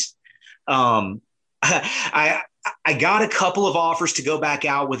stories. I got a couple of offers to go back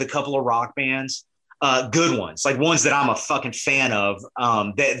out with a couple of rock bands, good ones, like ones that I'm a fucking fan of,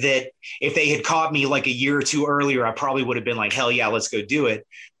 that if they had caught me like a year or two earlier, I probably would have been like, hell yeah, let's go do it.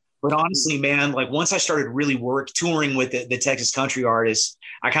 But honestly, man, like once I started really touring with the Texas country artists,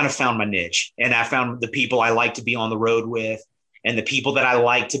 I kind of found my niche, and I found the people I like to be on the road with and the people that I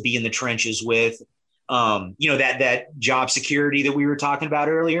like to be in the trenches with. That job security that we were talking about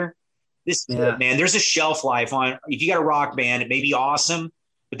earlier. Man, there's a shelf life on, if you got a rock band, it may be awesome,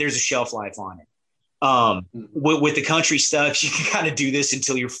 but there's a shelf life on it. With the country stuff, you can kind of do this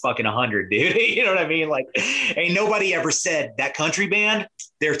until you're fucking 100, dude. You know what I mean? Like, ain't nobody ever said that country band,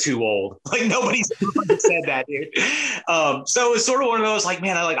 they're too old. Like nobody's ever said that, dude. So it's sort of one of those, like,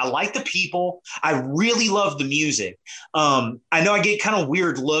 man, I like the people. I really love the music. I know I get kind of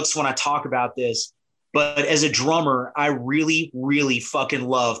weird looks when I talk about this, but as a drummer, I really, really fucking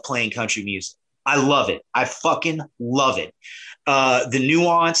love playing country music. I love it. I fucking love it. The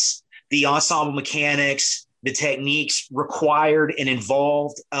nuance, the ensemble mechanics, the techniques required and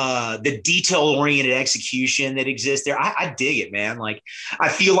involved, the detail-oriented execution that exists there. I dig it, man. Like, I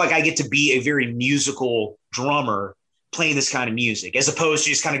feel like I get to be a very musical drummer playing this kind of music, as opposed to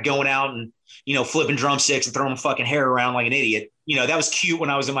just kind of going out and, flipping drumsticks and throwing fucking hair around like an idiot. That was cute when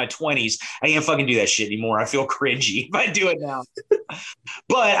I was in my 20s. I can't fucking do that shit anymore. I feel cringy if I do it now.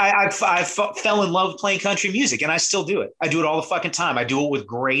 But I fell in love playing country music, and I still do it. I do it all the fucking time. I do it with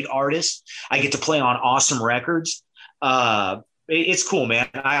great artists. I get to play on awesome records. It's cool, man.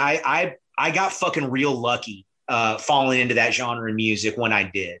 I got fucking real lucky falling into that genre of music when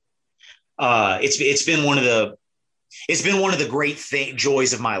I did. It's been one of the great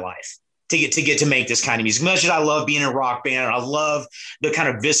joys of my life to make this kind of music. As much as I love being in a rock band, and I love the kind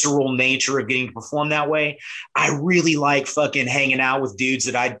of visceral nature of getting to perform that way, I really like fucking hanging out with dudes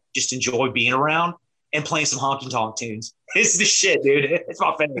that I just enjoy being around and playing some honky tonk tunes. It's the shit, dude. It's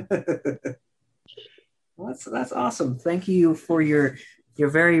my favorite. Well, that's awesome. Thank you for your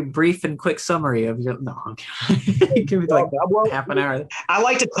very brief and quick summary of your. No, I'm kidding. Give me like half an hour. I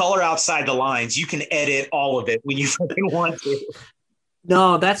like to color outside the lines. You can edit all of it when you fucking want to.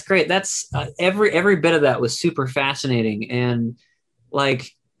 No, that's great. That's every bit of that was super fascinating, and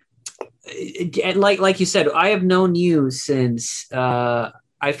like you said, I have known you since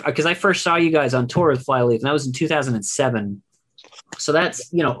because I first saw you guys on tour with Flyleaf, and that was in 2007. So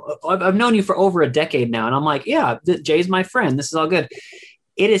that's I've known you for over a decade now, and I'm like, yeah, Jay's my friend. This is all good.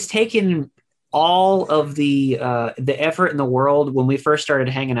 It has taken all of the effort in the world when we first started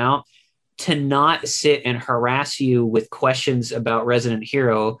hanging out to not sit and harass you with questions about Resident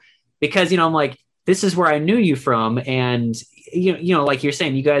Hero, because I'm like, this is where I knew you from, and like you're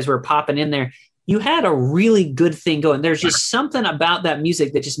saying, you guys were popping in there. You had a really good thing going. There's just something about that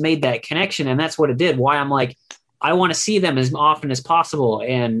music that just made that connection, and that's what it did. Why I'm like, I want to see them as often as possible,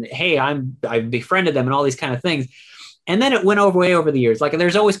 and hey, I've befriended them and all these kind of things. And then it went way over the years. Like,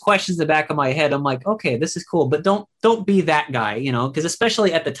 there's always questions in the back of my head. I'm like, okay, this is cool, but don't be that guy, because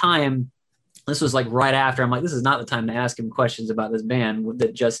especially at the time. This was like right after. I'm like, this is not the time to ask him questions about this band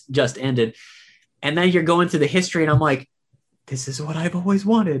that just ended. And then you're going through the history, and I'm like, this is what I've always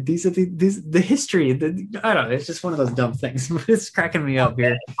wanted. These are the history. I don't know. It's just one of those dumb things. It's cracking me up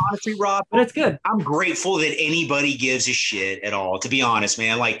here. Honestly, Rob, but it's good. I'm grateful that anybody gives a shit at all, to be honest,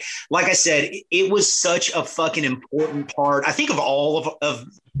 man. Like I said, it was such a fucking important part. I think of all of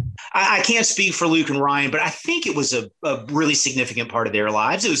I can't speak for Luke and Ryan, but I think it was a really significant part of their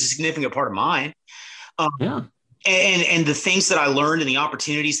lives. It was a significant part of mine. Yeah. And the things that I learned and the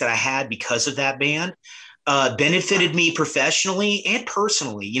opportunities that I had because of that band benefited me professionally and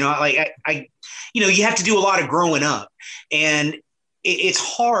personally. You have to do a lot of growing up, and it's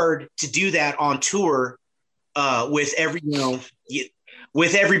hard to do that on tour with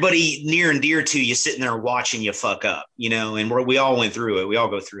with everybody near and dear to you sitting there watching you fuck up, and we all went through it. We all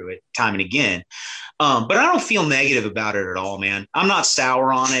go through it time and again. But I don't feel negative about it at all, man. I'm not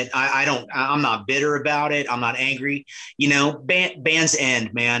sour on it. I'm not bitter about it. I'm not angry. Bands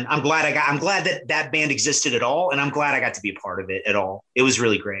end, man. I'm glad that band existed at all. And I'm glad I got to be a part of it at all. It was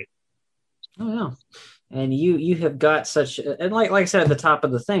really great. Oh, yeah. And you have got such, and like I said at the top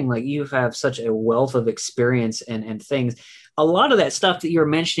of the thing, like you have such a wealth of experience and things. A lot of that stuff that you're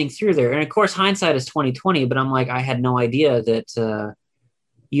mentioning through there, and of course hindsight is 2020, but I'm like, I had no idea that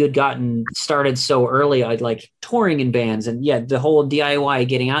you had gotten started so early. I'd like touring in bands, and yeah, the whole DIY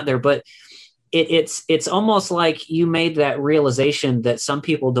getting out there. But it's almost like you made that realization that some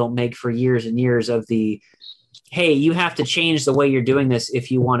people don't make for years and years of the, hey, you have to change the way you're doing this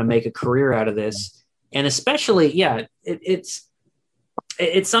if you want to make a career out of this. And especially, yeah, it's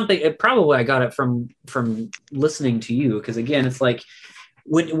something. Probably I got it from listening to you, because again, it's like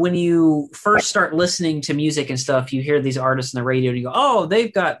when you first start listening to music and stuff, you hear these artists on the radio, and you go, "Oh,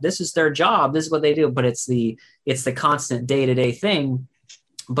 they've got this is their job, this is what they do." But it's the constant day-to-day thing.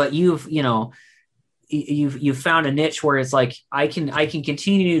 But you've found a niche where it's like I can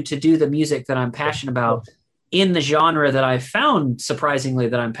continue to do the music that I'm passionate about in the genre that I've found surprisingly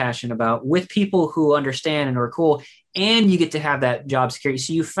that I'm passionate about, with people who understand and are cool. And you get to have that job security.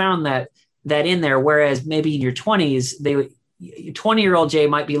 So you found that in there. Whereas maybe in your 20s, 20-year-old Jay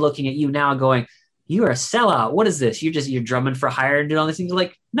might be looking at you now going, you are a sellout. What is this? You're drumming for hire and doing all these things. You're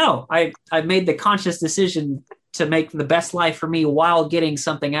like, no, I made the conscious decision to make the best life for me while getting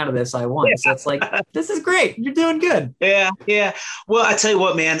something out of this I want. Yeah. So it's like, this is great. You're doing good. Yeah. Yeah. Well, I tell you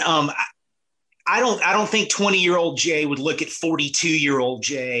what, man, I don't think 20-year-old Jay would look at 42-year-old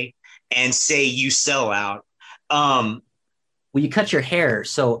Jay and say you sell out. Well, you cut your hair,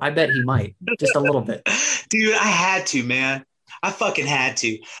 so I bet he might, just a little bit. Dude, I had to, man. I fucking had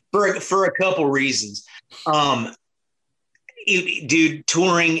to for a couple reasons. Dude,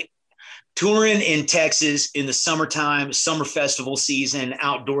 touring in Texas in the summertime, summer festival season,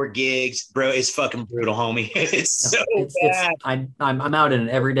 outdoor gigs, bro, it's fucking brutal, homie. It's bad. I'm out in it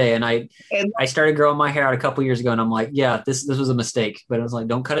every day, and I started growing my hair out a couple years ago, and I'm like, yeah, this was a mistake, but I was like,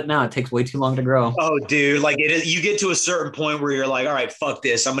 don't cut it now. It takes way too long to grow. Oh, dude, like you get to a certain point where you're like, all right, fuck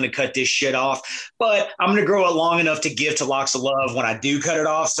this. I'm going to cut this shit off, but I'm going to grow it long enough to give to Locks of Love when I do cut it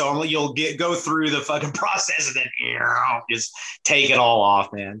off. So you'll go through the fucking process and then just take it all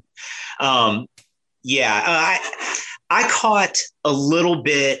off, man. I caught a little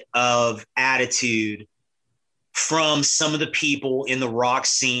bit of attitude from some of the people in the rock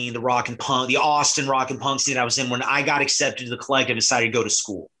scene, the rock and punk, the Austin rock and punk scene I was in when I got accepted to the collective and decided to go to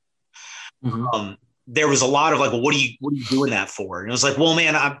school. Mm-hmm. There was a lot of like, well, what are you doing that for? And it was like, well,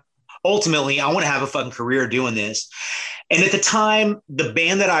 man, ultimately I want to have a fucking career doing this. And at the time, the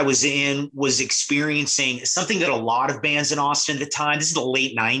band that I was in was experiencing something that a lot of bands in Austin at the time, this is the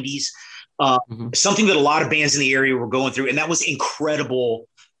late 90s, something that a lot of bands in the area were going through, and that was incredible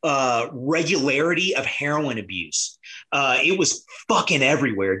regularity of heroin abuse. It was fucking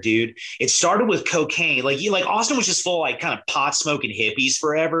everywhere, dude. It started with cocaine. Like Austin was just full of like kind of pot smoking hippies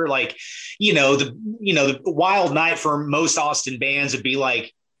forever. Like, the wild night for most Austin bands would be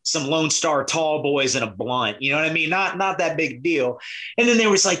like some Lone Star Tall Boys and a blunt. You know what I mean? Not that big a deal. And then there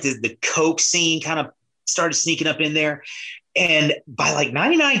was like the coke scene kind of started sneaking up in there. And by like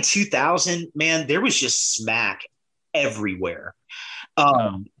 99, 2000, man, there was just smack everywhere.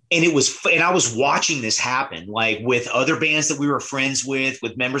 And I was watching this happen, like with other bands that we were friends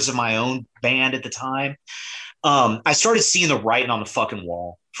with members of my own band at the time. I started seeing the writing on the fucking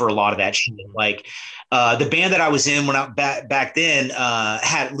wall for a lot of that shit. Like the band that I was in when I back then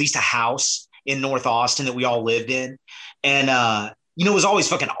had at least a house in North Austin that we all lived in. And, it was always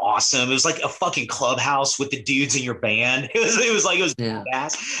fucking awesome. It was like a fucking clubhouse with the dudes in your band. It was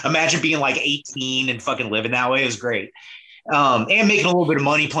badass. Imagine being like 18 and fucking living that way. It was great. And making a little bit of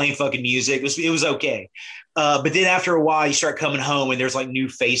money playing fucking music. It was okay. But then after a while, you start coming home and there's like new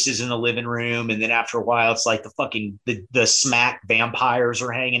faces in the living room. And then after a while, it's like the smack vampires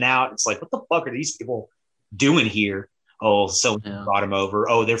are hanging out. It's like, what the fuck are these people doing here? Oh, so brought him over.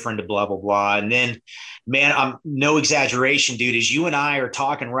 Oh, they're friend of blah, blah, blah. And then, man, I'm no exaggeration, dude. As you and I are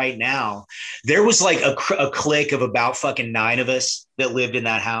talking right now, there was like a clique of about fucking 9 of us that lived in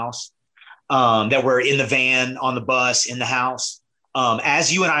that house. That were in the van, on the bus, in the house.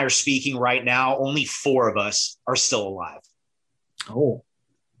 As you and I are speaking right now, only 4 of us are still alive. Oh,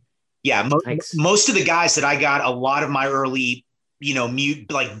 yeah. Most of the guys that I got a lot of my early,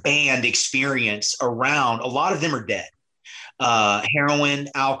 band experience around, a lot of them are dead. Heroin,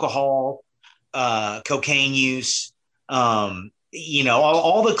 alcohol, cocaine use, all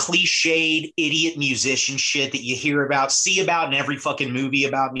the cliched idiot musician shit that you hear about, see about in every fucking movie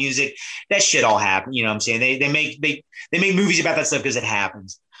about music. That shit all happened. You know what I'm saying? They make movies about that stuff because it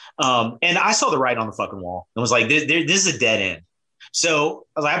happens. And I saw the writing on the fucking wall and was like, this is a dead end. So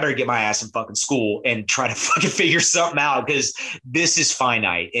I was like, I better get my ass in fucking school and try to fucking figure something out because this is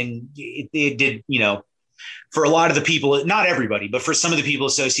finite. And it did, for a lot of the people, not everybody, but for some of the people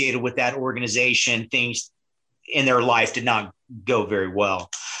associated with that organization, things in their life did not go very well.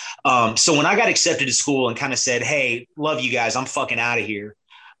 So when I got accepted to school and kind of said, hey, love you guys, I'm fucking out of here.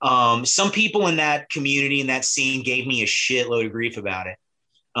 Some people in that community, in that scene, gave me a shitload of grief about it.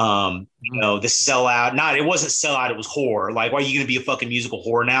 The sellout, it wasn't sellout, it was whore. Like, why are you going to be a fucking musical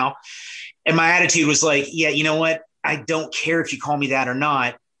whore now? And my attitude was like, yeah, you know what? I don't care if you call me that or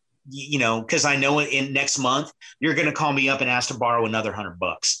not, because I know in next month, you're going to call me up and ask to borrow another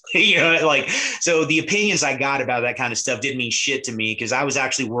 $100. So the opinions I got about that kind of stuff didn't mean shit to me because I was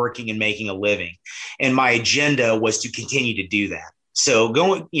actually working and making a living. And my agenda was to continue to do that. So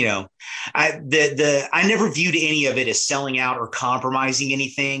I never viewed any of it as selling out or compromising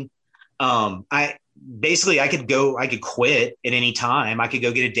anything. I could quit at any time. I could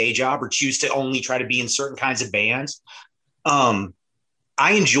go get a day job or choose to only try to be in certain kinds of bands.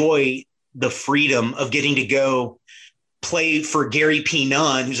 I enjoy the freedom of getting to go play for Gary P.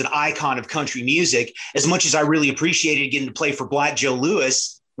 Nunn, who's an icon of country music, as much as I really appreciated getting to play for Black Joe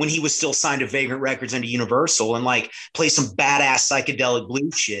Lewis when he was still signed to Vagrant Records under Universal and like play some badass psychedelic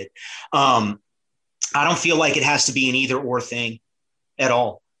blues shit. I don't feel like it has to be an either or thing at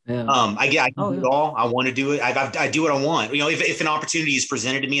all. Yeah. I can do it all. I want to do it. I do what I want. If an opportunity is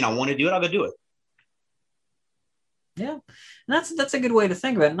presented to me and I want to do it, I'll go do it. Yeah. And that's a good way to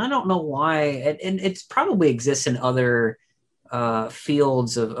think of it. And I don't know why, and it probably exists in other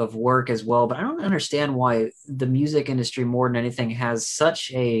fields of work as well, but I don't understand why the music industry more than anything has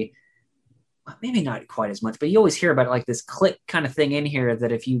such a, maybe not quite as much, but you always hear about it, like this click kind of thing in here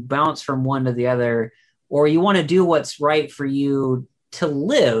that if you bounce from one to the other, or you want to do what's right for you to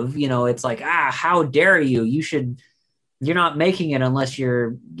live, it's like, how dare you? You're not making it unless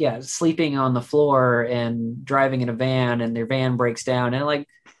you're sleeping on the floor and driving in a van and their van breaks down. And like,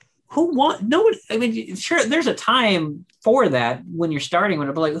 sure, there's a time for that when you're starting,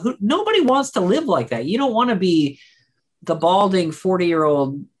 but like, nobody wants to live like that. You don't want to be the balding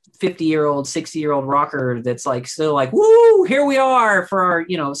 40-year-old, 50-year-old, 60-year-old rocker that's like still like, woo, here we are for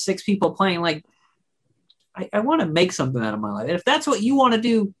our 6 people playing. Like, I want to make something out of my life. And if that's what you want to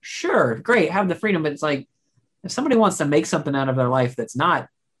do, sure, great, have the freedom. But it's like, If somebody wants to make something out of their life that's not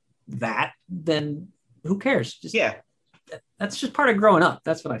that, then who cares? Just, yeah. That's just part of growing up.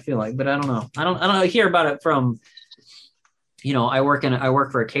 That's what I feel like. But I don't know. I don't hear about it from, I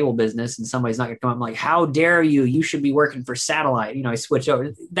work for a cable business, and somebody's not gonna come up and like, how dare you? You should be working for satellite. I switch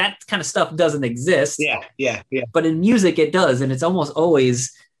over. That kind of stuff doesn't exist. Yeah. But in music, it does, and it's almost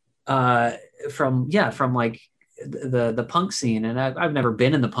always from like the punk scene. And I've never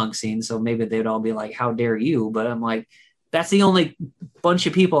been in the punk scene, so maybe they'd all be like, how dare you? But I'm like, that's the only bunch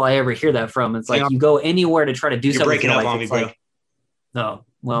of people I ever hear that from. It's like, you go anywhere to try to do something. You're breaking up on me, bro. Like, no,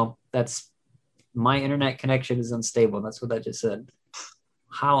 well, that's my internet connection is unstable. That's what I just said.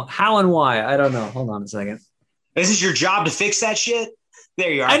 How and why? I don't know. Hold on a second. This is your job to fix that shit?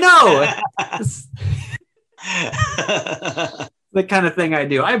 There you are. I know. The kind of thing I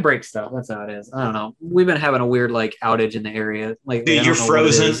do. I break stuff. That's how it is. I don't know. We've been having a weird outage in the area. Like, dude, you're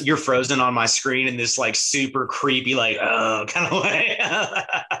frozen. You're frozen on my screen in this super creepy kind of way.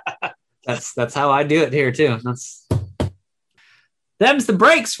 That's how I do it here too. Them's the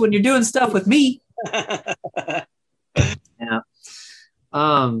breaks when you're doing stuff with me. Yeah.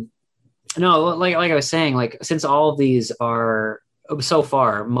 No, like I was saying, since all of these are so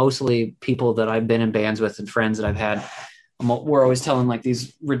far mostly people that I've been in bands with and friends that I've had, we're always telling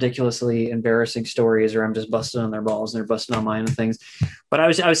these ridiculously embarrassing stories, or I'm just busting on their balls and they're busting on mine and things. But I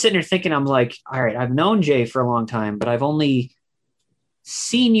was sitting here thinking, I'm like, all right, I've known Jay for a long time, but I've only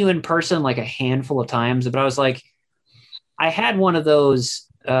seen you in person a handful of times. But I was like, I had one of those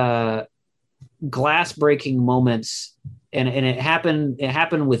glass breaking moments, and it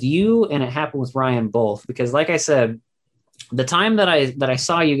happened with you, and it happened with Ryan both, because like I said, the time that I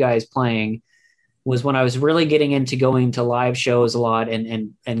saw you guys playing was when I was really getting into going to live shows a lot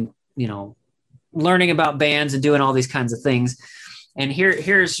and learning about bands and doing all these kinds of things. And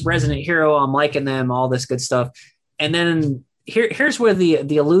here's Resident Hero. I'm liking them, all this good stuff. And then here's where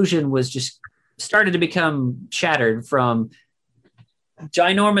the illusion was just started to become shattered, from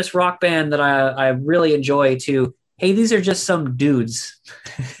ginormous rock band that I really enjoy to, hey, these are just some dudes.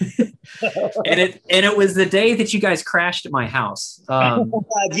 and it was the day that you guys crashed at my house.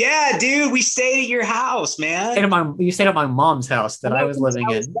 Yeah, dude, we stayed at your house, man. You stayed at my mom's house that I was living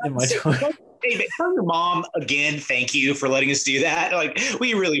in my town. Hey, tell your mom again, thank you for letting us do that.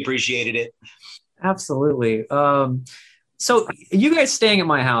 We really appreciated it. Absolutely. So you guys staying at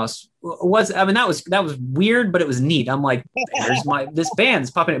my house that was weird, but it was neat. I'm like, there's this band's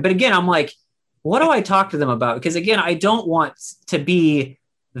popping in. But again, I'm like, what do I talk to them about? Because again, I don't want to be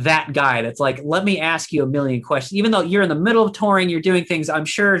that guy that's like, let me ask you a million questions. Even though you're in the middle of touring, you're doing things, I'm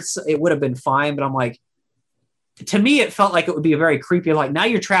sure it would have been fine. But I'm like, to me, it felt like it would be a very creepy, now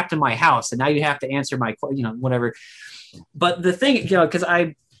you're trapped in my house and now you have to answer my, whatever. But the thing, because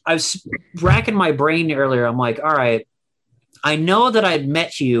I was racking my brain earlier. I'm like, all right, I know that I'd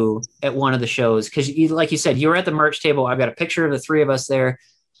met you at one of the shows, because like you said, you were at the merch table. I've got a picture of the three of us there.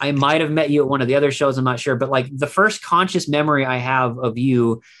 I might have met you at one of the other shows. I'm not sure. But the first conscious memory I have of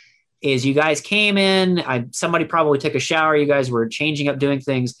you is you guys came in. Somebody probably took a shower. You guys were changing up, doing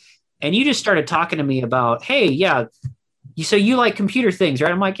things. And you just started talking to me about, hey, yeah, so you like computer things,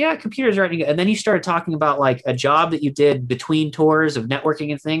 right? I'm like, yeah, computers, right? And then you started talking about a job that you did between tours of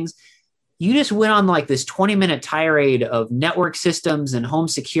networking and things. You just went on this 20-minute tirade of network systems and home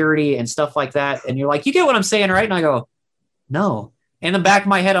security and stuff like that. And you're like, you get what I'm saying, right? And I go, no. In the back of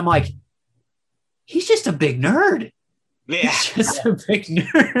my head, I'm like, he's just a big nerd. Yeah. He's just a big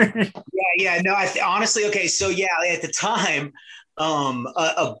nerd. Yeah. No, honestly, okay. So yeah, at the time,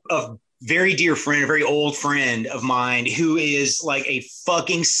 a very dear friend, a very old friend of mine who is a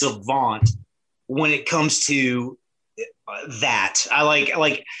fucking savant when it comes to that.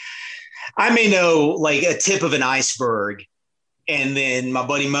 I may know a tip of an iceberg, and then my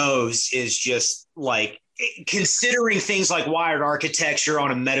buddy Mose is just considering things like wired architecture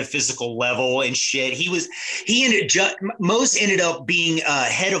on a metaphysical level and shit. Mose ended up being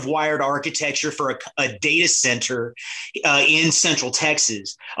head of wired architecture for a data center in Central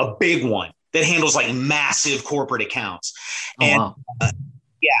Texas, a big one that handles massive corporate accounts. Oh, and wow.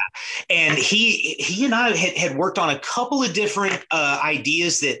 Yeah, and he and I had worked on a couple of different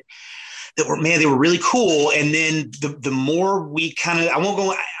ideas that they were really cool. And then the more we I won't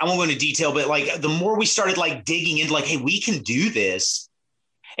go into detail, but the more we started digging into hey, we can do this,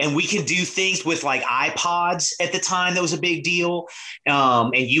 and we can do things with iPods at the time. That was a big deal.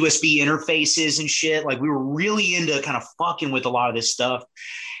 And USB interfaces and shit. We were really into kind of fucking with a lot of this stuff.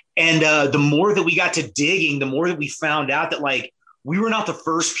 And the more that we got to digging, the more that we found out that we were not the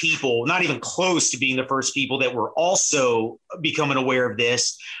first people, not even close to being the first people that were also becoming aware of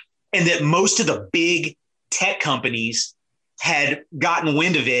this. And that most of the big tech companies had gotten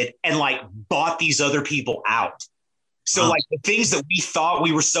wind of it and like bought these other people out. So like the things that we thought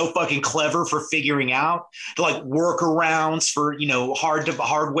we were so fucking clever for figuring out, like workarounds for, you know,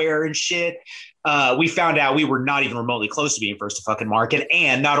 hardware and shit. We found out we were not even remotely close to being first to fucking market.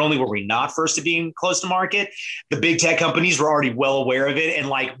 And not only were we not first to being close to market, the big tech companies were already well aware of it and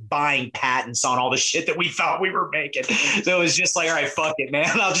like buying patents on all the shit that we thought we were making. So it was just like, all right, fuck it,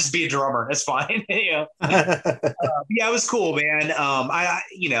 man. I'll just be a drummer. That's fine. Yeah, it was cool, man.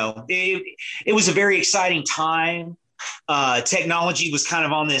 It was a very exciting time. Technology was kind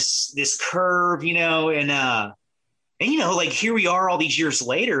of on this curve, you know, and you know, like here we are all these years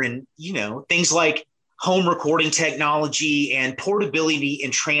later, and you know, things like home recording technology and portability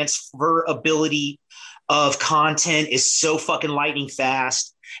and transferability of content is so fucking lightning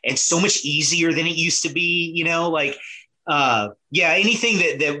fast and so much easier than it used to be, you know, like anything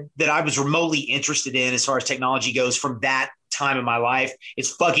that I was remotely interested in as far as technology goes from that time in my life, it's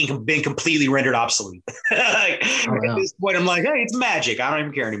fucking been completely rendered obsolete. At this point, I'm like, hey, it's magic. I don't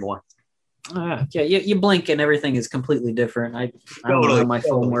even care anymore. You blink and everything is completely different. I don't know how my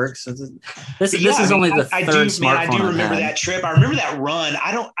phone works. This is only the third smartphone. Man, I do remember that trip. I remember that run.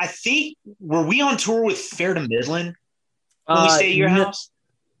 I think, were we on tour with Fair to Midland when we stayed at your house?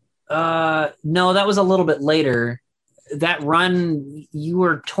 No, that was a little bit later. That run, you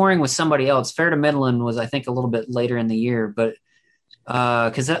were touring with somebody else. Fair to Midland was, I think, a little bit later in the year, but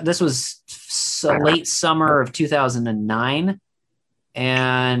because this was late summer of 2009,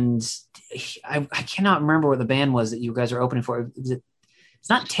 and I cannot remember what the band was that you guys are opening for. It's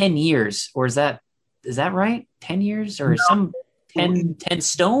not 10 years, or is that right? 10 years or no. 10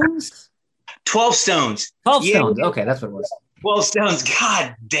 Stones? 12 Stones. 12 Stones. Okay, that's what it was. 12 Stones.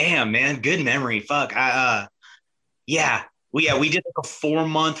 God damn, man. Good memory. Fuck. We did like a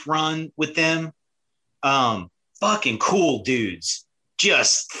 4-month run with them. Fucking cool dudes.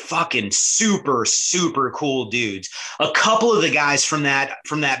 Just fucking super, super cool dudes. A couple of the guys from that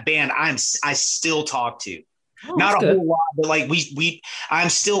band I still talk to. Not a whole lot, but like I'm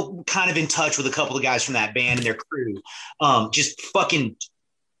still kind of in touch with a couple of guys from that band and their crew. Just fucking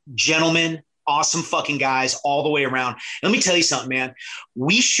gentlemen, awesome fucking guys all the way around. Let me tell you something, man.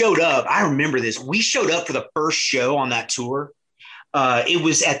 We showed up. I remember this. We showed up for the first show on that tour. It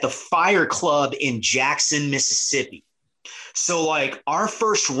was at the Fire Club in Jackson, Mississippi. So like our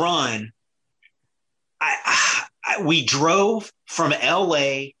first run, we drove from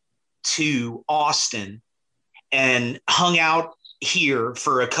LA to Austin and hung out here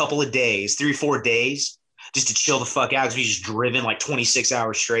for a couple of days, 3-4 days, just to chill the fuck out because we just driven like 26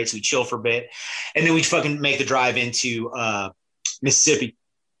 hours straight. So we chill for a bit. And then we fucking make the drive into Mississippi.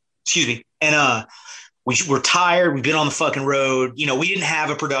 Excuse me. And we're tired. We've been on the fucking road. You know, we didn't have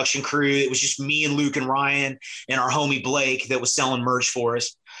a production crew. It was just me and Luke and Ryan and our homie Blake that was selling merch for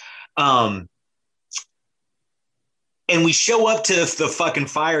us. And we show up to the fucking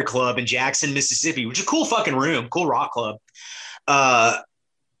Fire Club in Jackson, Mississippi, which is a cool fucking room, cool rock club.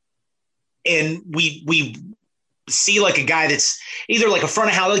 And we see like a guy that's either like a front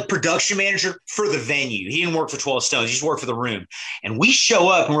of house, like production manager for the venue. He didn't work for 12 Stones. He just worked for the room. And we show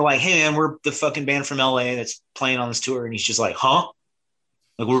up and we're like, hey man, we're the fucking band from LA that's playing on this tour. And he's just like, huh?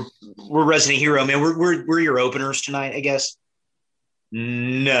 Like we're Resident Hero, man. We're your openers tonight, I guess.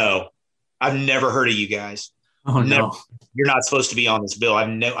 No, I've never heard of you guys. Oh no, you're not supposed to be on this bill. I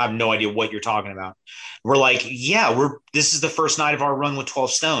have no idea what you're talking about. We're like, yeah, this is the first night of our run with 12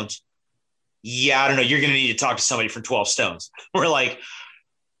 Stones. Yeah, I don't know. You're going to need to talk to somebody from 12 Stones. We're like,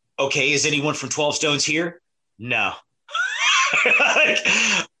 okay, is anyone from 12 Stones here? No.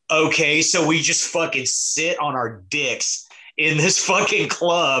 Okay, so we just fucking sit on our dicks in this fucking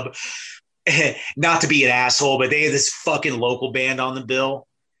club. Not to be an asshole, but they had this fucking local band on the bill.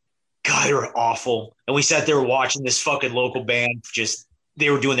 God, they were awful. And we sat there watching this fucking local band. They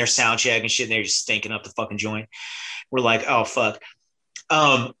were doing their sound check and shit, and they were just stinking up the fucking joint. We're like, oh, fuck.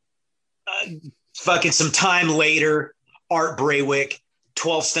 Fucking some time later, Art Braywick,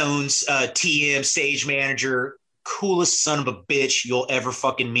 12 Stones, TM stage manager, coolest son of a bitch you'll ever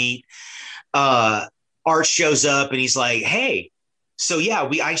fucking meet. Art shows up and he's like, hey, so yeah,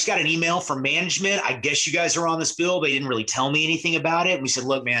 I just got an email from management. I guess you guys are on this bill. They didn't really tell me anything about it. And we said,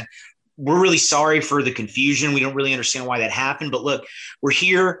 look, man, we're really sorry for the confusion. We don't really understand why that happened, but look, we're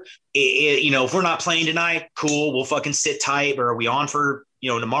here. If we're not playing tonight, cool. We'll fucking sit tight. Or are we on for,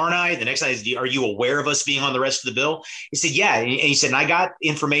 tomorrow night? The next night, are you aware of us being on the rest of the bill? He said, yeah. And he said, and I got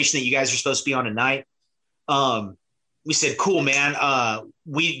information that you guys are supposed to be on tonight. We said, cool, man.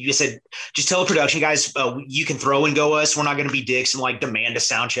 we said, just tell the production guys, you can throw and go us. We're not going to be dicks and like demand a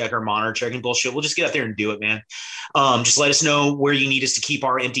sound check or monitor check and bullshit. We'll just get out there and do it, man. Just let us know where you need us to keep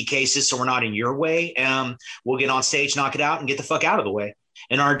our empty cases so we're not in your way. We'll get on stage, knock it out, and get the fuck out of the way.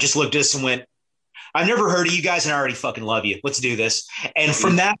 And Art just looked at us and went, I've never heard of you guys, and I already fucking love you. Let's do this. And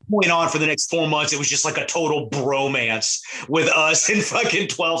from that point on, for the next 4 months, it was just like a total bromance with us and fucking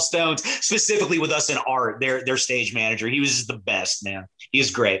 12 Stones, specifically with us and Art, their stage manager. He was just the best, man. He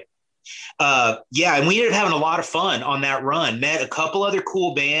was great. Yeah, and we ended up having a lot of fun on that run. Met a couple other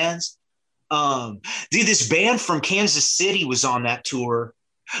cool bands. Dude, this band from Kansas City was on that tour.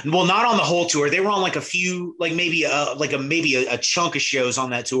 Well, not on the whole tour. They were on like a few, like maybe a chunk of shows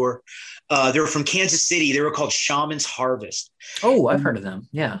on that tour. They were from Kansas City. They were called Shaman's Harvest. Oh, I've heard of them.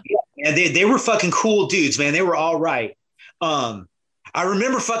 Yeah. And they were fucking cool dudes, man. They were all right. I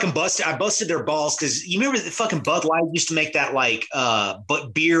remember fucking busted their balls because you remember the fucking Bud Light used to make that like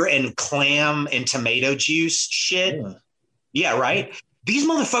but beer and clam and tomato juice shit. Yeah, right. These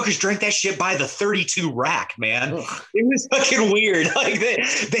motherfuckers drank that shit by the 32 rack, man. Ugh. It was fucking weird. Like they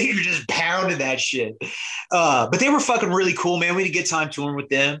just pounded that shit. But they were fucking really cool, man. We had a good time touring with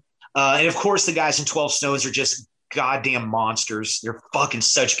them. And of course, the guys in 12 Stones are just goddamn monsters. They're fucking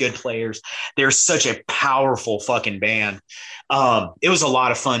such good players. They're such a powerful fucking band. It was a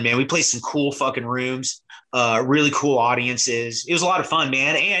lot of fun, man. We played some cool fucking rooms, really cool audiences. It was a lot of fun,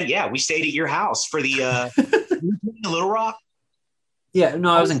 man. And yeah, we stayed at your house for the Little Rock. Yeah,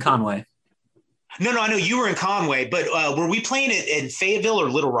 no, I was in Conway. No, I know you were in Conway, but were we playing it in Fayetteville or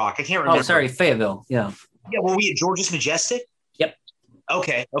Little Rock? I can't remember. Oh, sorry, Fayetteville. Yeah. Yeah, were we at George's Majestic? Yep.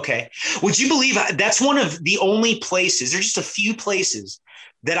 Okay. Would you believe that's one of the only places, there's just a few places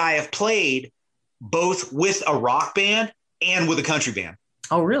that I have played both with a rock band and with a country band.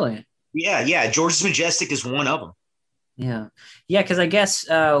 Oh, really? Yeah. George's Majestic is one of them. Yeah, because I guess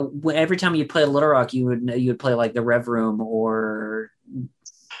every time you play Little Rock, you would play like the Rev Room or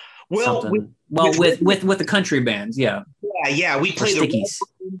something. With the country bands, yeah. Yeah, we play the Stickies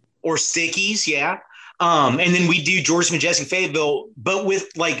or Stickies, yeah. And then we do George's Majestic Fayetteville, but with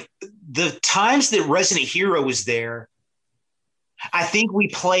like the times that Resident Hero was there, I think we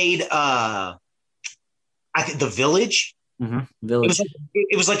played I think the Village. Mm-hmm. Village.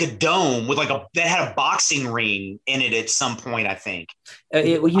 It was like a dome with that had a boxing ring in it at some point, I think.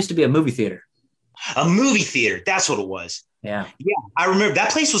 It used to be a movie theater. A movie theater. That's what it was. Yeah. I remember that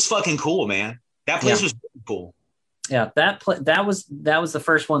place was fucking cool, man. That place was cool. Yeah, that was the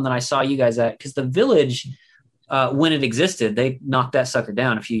first one that I saw you guys at, because the Village, when it existed, they knocked that sucker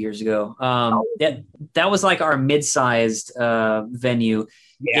down a few years ago. That was like our mid-sized venue.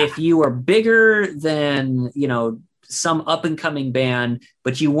 Yeah. If you were bigger than, some up and coming band,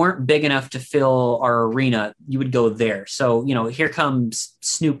 but you weren't big enough to fill our arena, you would go there. So, here comes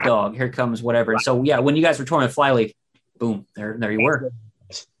Snoop Dogg, here comes whatever. And so, yeah, when you guys were touring with Flyleaf, boom, there you were.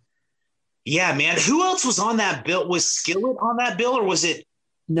 Yeah, man. Who else was on that bill? Was Skillet on that bill, or was it?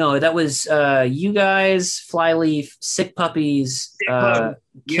 No, that was you guys, Flyleaf, Sick Puppies,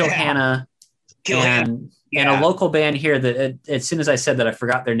 Kill Hannah, and a local band here that as soon as I said that, I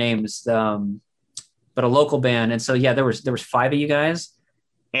forgot their names. But a local band, and so yeah, there was 5 of you guys,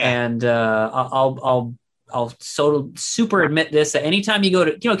 and I'll super admit this, that anytime you go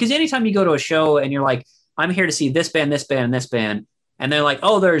to because anytime you go to a show and you're like, I'm here to see this band, this band, and this band, and they're like,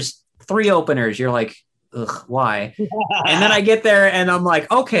 oh, there's 3 openers, you're like, ugh, why? And then I get there and I'm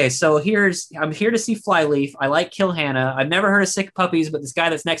like, okay, so I'm here to see Flyleaf. I like Kill Hannah. I've never heard of Sick Puppies, but this guy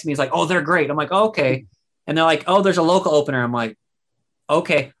that's next to me is like, oh, they're great. I'm like, oh, okay, and they're like, oh, there's a local opener. I'm like,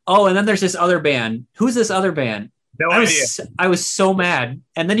 okay. Oh, and then there's this other band. Who's this other band? I was so mad.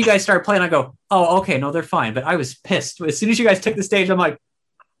 And then you guys started playing. I go, oh, okay. No, they're fine. But I was pissed. As soon as you guys took the stage, I'm like,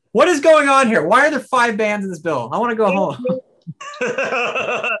 what is going on here? Why are there 5 bands in this bill? I want to go home.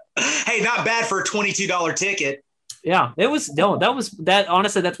 Hey, not bad for a $22 ticket. Yeah,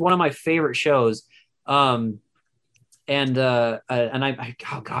 honestly, that's one of my favorite shows. And I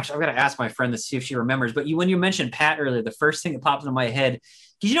oh gosh, I've got to ask my friend to see if she remembers. But when you mentioned Pat earlier, the first thing that popped into my head,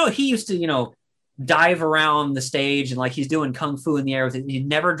 because he used to dive around the stage and like he's doing kung fu in the air with it. He'd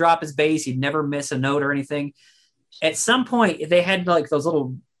never drop his bass, he'd never miss a note or anything. At some point, they had like those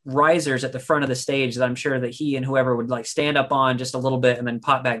little risers at the front of the stage that I'm sure that he and whoever would like stand up on just a little bit and then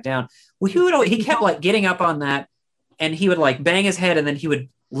pop back down. Well, he kept like getting up on that, and he would like bang his head, and then he would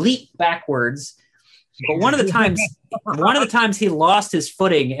leap backwards. But one of the times he lost his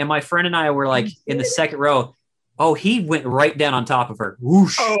footing, and my friend and I were like in the second row, Oh, he went right down on top of her.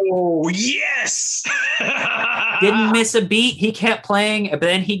 Whoosh. Oh, yes. Didn't miss a beat. He kept playing, but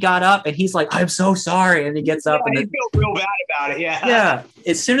then he got up and he's like, "I'm so sorry." And he gets up and he felt real bad about it. yeah.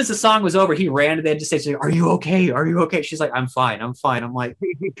 As soon as the song was over, he ran to them to say, "Are you okay? Are you okay?" She's like, "I'm fine. I'm fine." I'm like,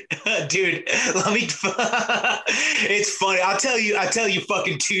 dude, let me. It's funny. I'll tell you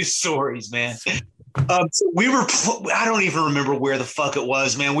fucking two stories, man. So we were. I don't even remember where the fuck it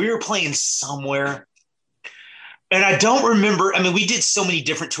was, man. We were playing somewhere. And I don't remember. I mean, we did so many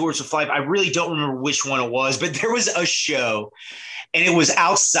different tours with Flight. I really don't remember which one it was, but there was a show and it was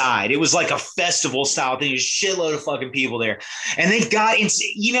outside. It was like a festival style thing. There's a shitload of fucking people there. And they got into,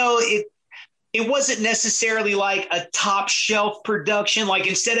 it wasn't necessarily like a top shelf production. Like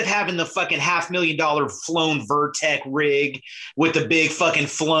instead of having the fucking $500,000 flown Vertec rig with the big fucking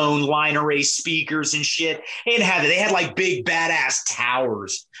flown line array speakers and shit, they didn't have it. They had like big badass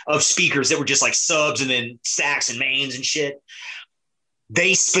towers of speakers that were just like subs and then stacks and mains and shit.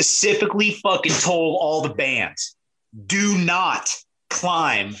 They specifically fucking told all the bands, do not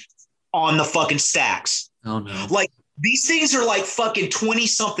climb on the fucking stacks. oh no. Like, these things are like fucking 20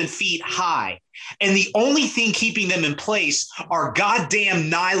 something feet high. And the only thing keeping them in place are goddamn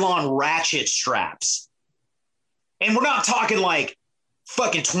nylon ratchet straps. And we're not talking like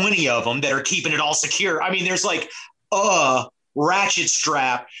fucking 20 of them that are keeping it all secure. I mean, there's like a ratchet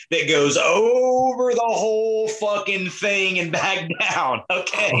strap that goes over the whole fucking thing and back down.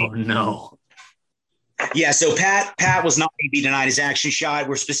 Okay. Oh no. Yeah, so Pat was not going to be denied his action shot.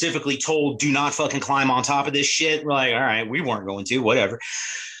 We're specifically told, do not fucking climb on top of this shit. We're like, all right, we weren't going to, whatever.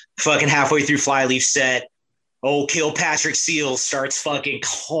 Fucking halfway through Flyleaf set, old Kilpatrick Seal starts fucking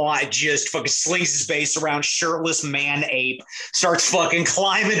just fucking slings his bass around, shirtless man ape, starts fucking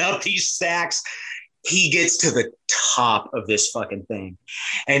climbing up these stacks. He gets to the top of this fucking thing,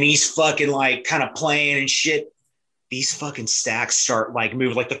 and he's fucking like kind of playing and shit. These fucking stacks start like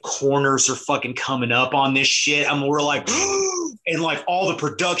moving, like the corners are fucking coming up on this shit. And we're like, and like all the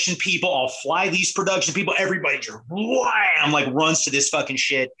production people, all Flyleaf's production people, everybody just wham, like runs to this fucking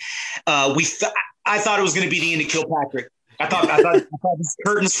shit. I thought it was going to be the end of Kilpatrick. I thought it was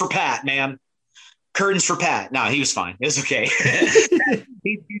curtains for Pat, man. Curtains for Pat. No, he was fine. It was okay.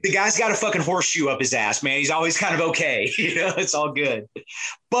 The guy's got a fucking horseshoe up his ass, man. He's always kind of okay. It's all good.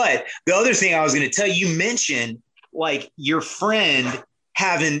 But the other thing I was going to tell you, you mentioned like your friend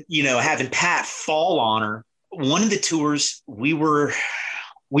having Pat fall on her. One of the tours we were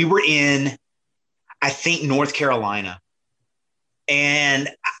in, I think, North Carolina, and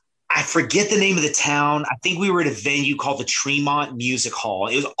I forget the name of the town. I think we were at a venue called the Tremont Music Hall.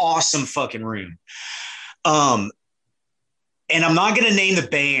 It was an awesome fucking room. And I'm not going to name the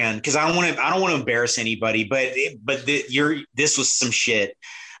band because I don't want to embarrass anybody, this was some shit.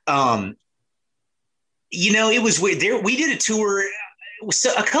 It was weird. We did a tour.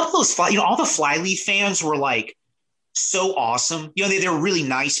 So a couple of those, all the Flyleaf fans were like so awesome. They were really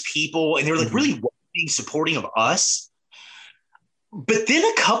nice people, and they were like really welcoming, supporting of us. But then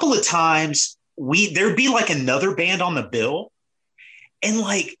a couple of times there'd be like another band on the bill, and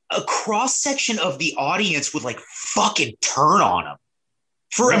like a cross section of the audience would like fucking turn on them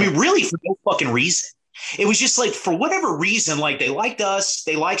really for no fucking reason. It was just like, for whatever reason, like they liked us,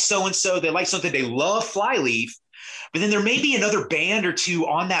 they liked so-and-so, they liked something, they love Flyleaf. But then there may be another band or two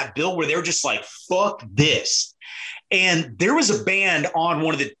on that bill where they're just like, fuck this. And there was a band on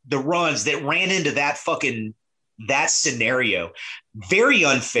one of the runs that ran into that scenario. Very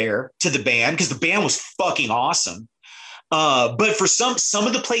unfair to the band because the band was fucking awesome. But for some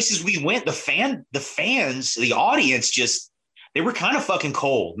of the places we went, the fans, the audience just, they were kind of fucking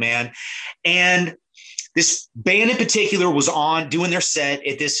cold, man. And this band in particular was on doing their set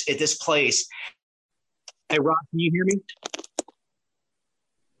at this place. Hey, Rob, can you hear me?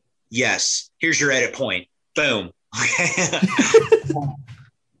 Yes. Here's your edit point. Boom.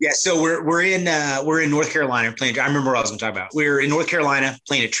 Yeah. So we're in North Carolina playing. I remember what I was going to talk about. We were in North Carolina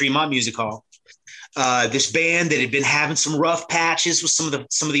playing at Tremont Music Hall. This band that had been having some rough patches with some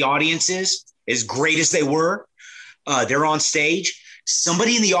of the audiences, as great as they were, they're on stage.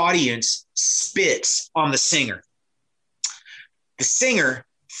 Somebody in the audience spits on the singer. The singer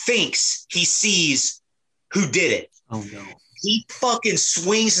thinks he sees who did it. Oh no. He fucking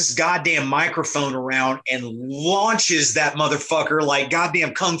swings his goddamn microphone around and launches that motherfucker like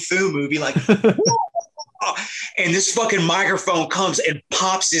goddamn kung fu movie, like and this fucking microphone comes and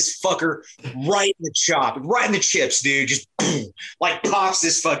pops this fucker right in the chop, right in the chips, dude. Just boom, like pops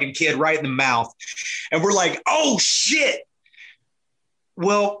this fucking kid right in the mouth. And we're like, oh shit.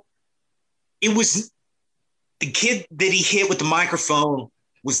 Well, it was the kid that he hit with the microphone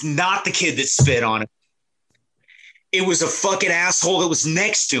was not the kid that spit on him. It was a fucking asshole that was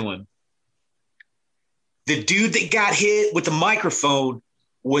next to him. The dude that got hit with the microphone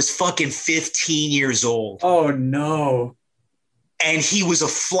was fucking 15 years old. Oh, no. And he was a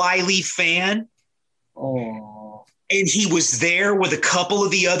Flyleaf fan. Oh. And he was there with a couple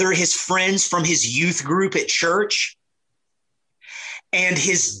of his friends from his youth group at church. And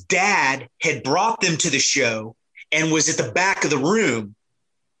his dad had brought them to the show and was at the back of the room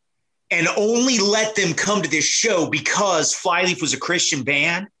and only let them come to this show because Flyleaf was a Christian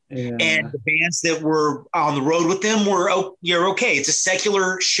band. Yeah. And the bands that were on the road with them were, oh, you're okay. It's a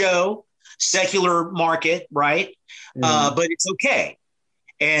secular show, secular market, right? Yeah. But it's okay.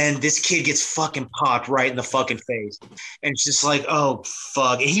 And this kid gets fucking popped right in the fucking face. And it's just like, oh,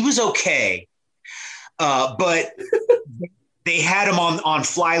 fuck. And he was okay. But they had him on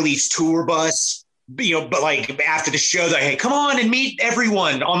Flyleaf's tour bus, but like after the show, they're like, hey, come on and meet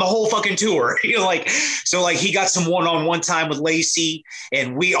everyone on the whole fucking tour. So he got some one-on-one time with Lacey,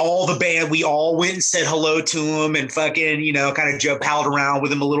 and we all went and said hello to him and fucking, kind of Joe palled around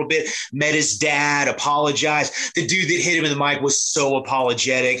with him a little bit, met his dad, apologized. The dude that hit him in the mic was so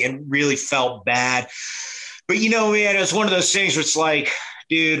apologetic and really felt bad. But, man, it was one of those things where it's like,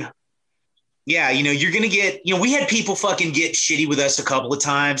 dude, yeah, you're going to get, we had people fucking get shitty with us a couple of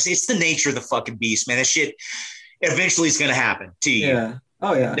times. It's the nature of the fucking beast, man. That shit eventually is going to happen to you. Yeah.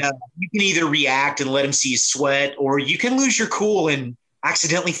 Oh, yeah. And, you can either react and let him see you sweat, or you can lose your cool and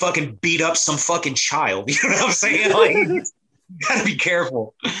accidentally fucking beat up some fucking child. You know what I'm saying? Like, you got to be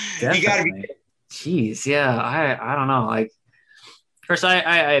careful. Definitely. You got to be. Jeez, yeah. I don't know. Like, of course,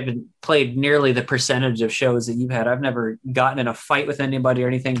 I haven't played nearly the percentage of shows that you've had. I've never gotten in a fight with anybody or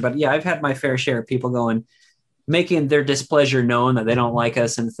anything, but yeah, I've had my fair share of people making their displeasure known that they don't like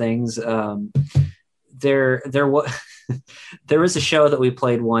us and things. There was a show that we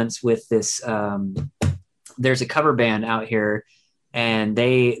played once with this. There's a cover band out here, and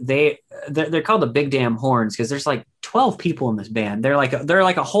they're called the Big Damn Horns because there's like 12 people in this band. They're like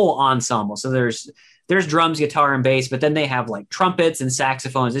a whole ensemble. So there's drums, guitar, and bass, but then they have like trumpets and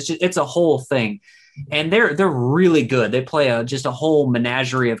saxophones. It's a whole thing, and they're really good. They play just a whole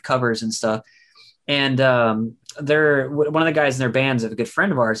menagerie of covers and stuff. And they're one of the guys in their band's a good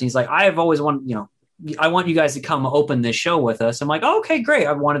friend of ours. And he's like, I've always wanted, I want you guys to come open this show with us. I'm like, oh, okay, great.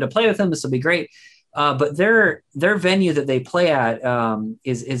 I wanted to play with them. This will be great. But their venue that they play at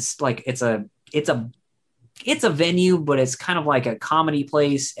is like it's a venue, but it's kind of like a comedy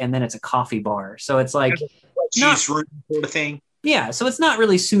place, and then it's a coffee bar. So it's like juice room sort of thing. Yeah, so it's not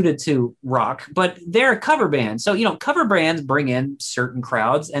really suited to rock, but they're a cover band. So cover bands bring in certain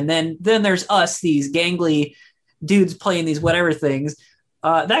crowds, and then there's us, these gangly dudes playing these whatever things.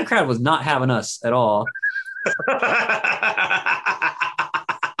 That crowd was not having us at all.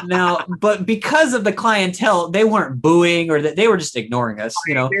 Now, but because of the clientele, they weren't booing or that they were just ignoring us.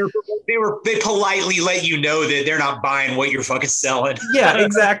 They politely let you know that they're not buying what you're fucking selling. Yeah,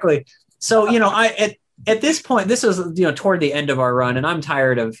 exactly. So at this point, this was toward the end of our run, and I'm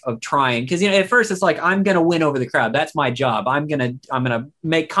tired of trying because at first it's like I'm gonna win over the crowd. That's my job. I'm gonna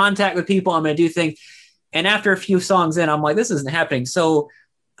make contact with people. I'm gonna do things. And after a few songs in, I'm like, this isn't happening. So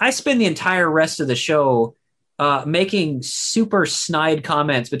I spend the entire rest of the show making super snide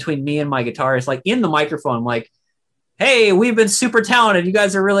comments between me and my guitarist, like in the microphone. I'm like, hey, we've been super talented. You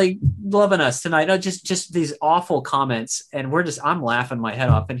guys are really loving us tonight. No, just these awful comments. And I'm laughing my head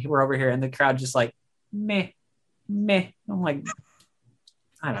off. And we're over here and the crowd just like, meh. I'm like,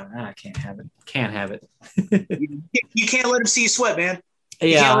 I don't know. I can't have it. Can't have it. You can't let them see you sweat, man.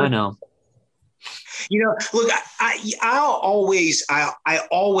 Yeah, I know. Look, I always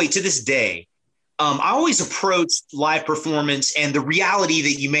to this day, I always approach live performance and the reality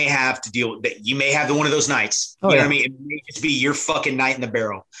that you may have to deal with, that you may have one of those nights. You know what I mean? It may just be your fucking night in the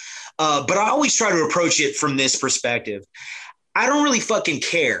barrel. But I always try to approach it from this perspective. I don't really fucking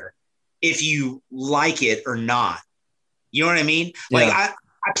care if you like it or not. You know what I mean? Yeah. Like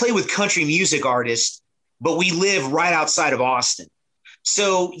I play with country music artists, but we live right outside of Austin.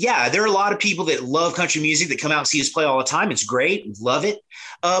 So, yeah, there are a lot of people that love country music that come out and see us play all the time. It's great. We love it.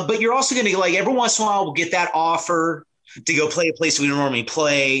 But you're also going to, like, every once in a while we'll get that offer to go play a place we don't normally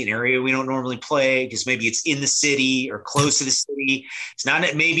play, an area we don't normally play, because maybe it's in the city or close to the city. It's not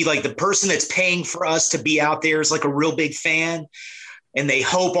maybe like the person that's paying for us to be out there is like a real big fan, and they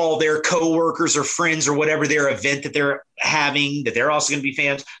hope all their coworkers or friends or whatever their event that they're having, that they're also going to be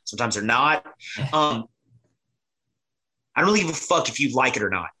fans. Sometimes they're not. I don't really give a fuck if you like it or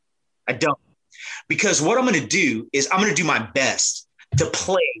not. I don't. Because what I'm going to do is I'm going to do my best to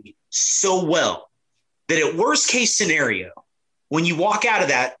play so well that at worst case scenario, when you walk out of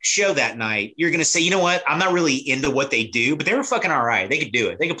that show that night, you're going to say, you know what? I'm not really into what they do, but they were fucking all right. They could do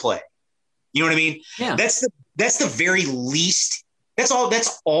it. They could play. You know what I mean? Yeah. That's the very least. That's all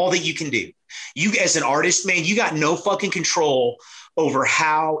that you can do. You as an artist, man, you got no fucking control over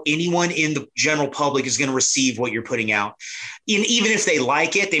how anyone in the general public is going to receive what you're putting out. And even if they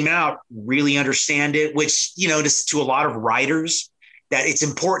like it, they may not really understand it, which, you know, to a lot of writers, that it's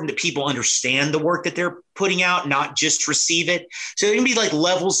important that people understand the work that they're putting out, not just receive it. So there can be like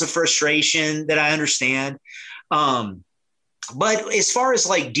levels of frustration that I understand. But as far as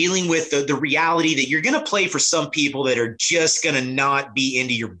like dealing with the reality that you're going to play for some people that are just going to not be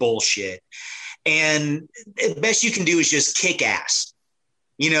into your bullshit. And the best you can do is just kick ass,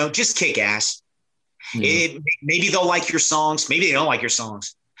 you know, just kick ass. Maybe they'll like your songs. Maybe they don't like your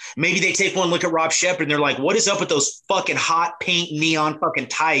songs. Maybe they take one look at Rob Shepard and they're like, what is up with those fucking hot pink neon fucking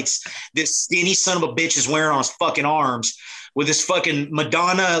tights this skinny son of a bitch is wearing on his fucking arms with this fucking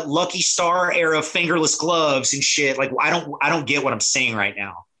Madonna Lucky Star era fingerless gloves and shit. Like, I don't get what I'm saying right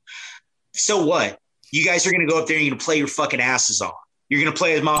now. So what? You guys are going to go up there and you're going to play your fucking asses off. You're going to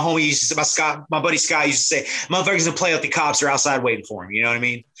play, as my homie used to say, my buddy Scott used to say, motherfuckers going to play like the cops are outside waiting for him. You know what I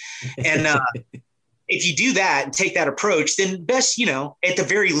mean? And if you do that and take that approach, then best, you know, at the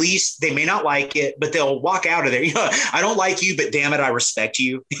very least, they may not like it, but they'll walk out of there. You know, I don't like you, but damn it, I respect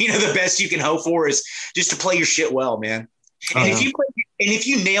you. You know, the best you can hope for is just to play your shit well, man. And if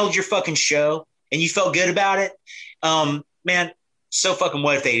you nailed your fucking show and you felt good about it, man, so fucking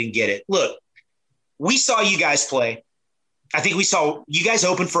what if they didn't get it? Look, we saw you guys play. I think we saw you guys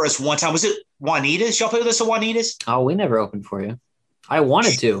open for us one time. Was it Juanita's? Y'all play with us at Juanita's? Oh, we never opened for you. I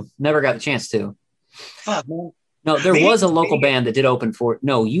wanted to. Never got the chance to. Fuck, man. No, there was a local band that did open for.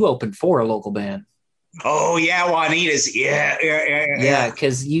 No, you opened for a local band. Oh yeah, Juanita's. Yeah.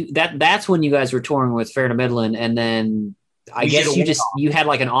 Because that's when you guys were touring with Fair to Midland, and then I guess you had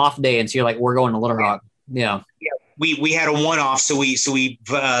like an off day, and so you're like, we're going to Little Rock. Yeah. We had a one-off, so we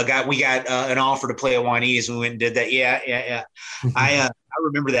got an offer to play at Juanita's, and we went and did that. Yeah. I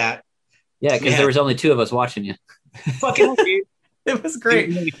remember that. Yeah, because there was only two of us watching you. Fucking dude. It was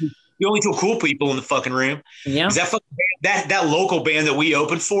great. The only two cool people in the fucking room. Yeah. That fucking that local band that we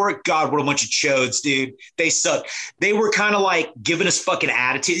opened for, God, what a bunch of chodes, dude. They suck. They were kind of like giving us fucking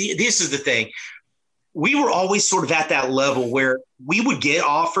attitude. This is the thing. We were always sort of at that level where we would get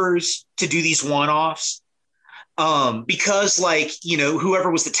offers to do these one-offs. Because like, you know, whoever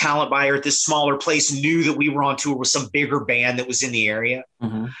was the talent buyer at this smaller place knew that we were on tour with some bigger band that was in the area.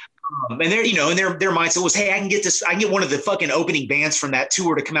 Mm-hmm. And their, you know, and their mindset was, hey, I can get one of the fucking opening bands from that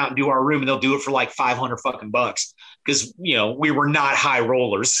tour to come out and do our room, and they'll do it for like $500 fucking bucks. Because, you know, we were not high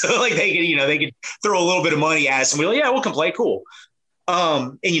rollers. So like they could throw a little bit of money at us and we're like, yeah, we'll come play. Cool.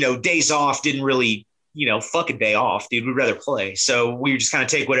 And, you know, days off didn't really, you know, fuck a day off, dude. We'd rather play. So we would just kind of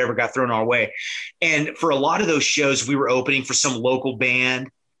take whatever got thrown our way. And for a lot of those shows, we were opening for some local band,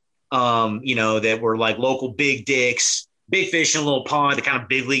 you know, that were like local big dicks, big fish in a little pond, the kind of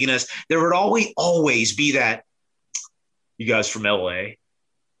big leaguing us. There would always be that, you guys from LA.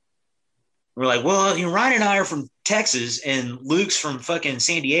 We're like, well, you know, Ryan and I are from Texas and Luke's from fucking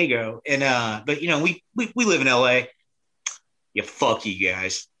San Diego. And, but you know, we live in LA. Yeah, fuck you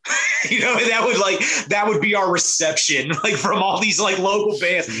guys. You know, that would be our reception, like from all these like local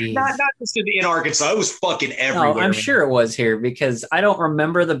bands, not just in Arkansas. It was fucking everywhere. No, I'm sure it was here because I don't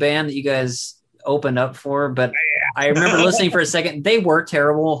remember the band that you guys opened up for, but I remember listening for a second. They were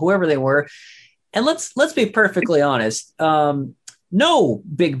terrible, whoever they were. And let's be perfectly honest. No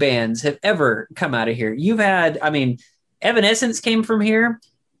big bands have ever come out of here. You've had, I mean, Evanescence came from here,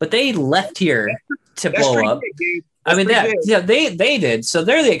 but they left here to blow up. Big, I mean, they did. So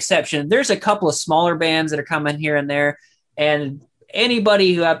they're the exception. There's a couple of smaller bands that are coming here and there. And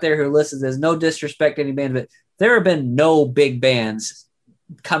anybody who out there who listens, there's no disrespect to any band, but there have been no big bands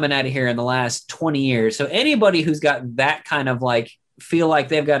coming out of here in the last 20 years. So anybody who's got that kind of like, feel like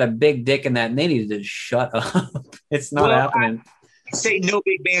they've got a big dick in that, and they need to just shut up. It's not happening. I say no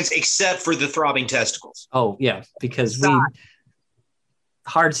big bands except for the Throbbing Testicles. Oh, yeah, because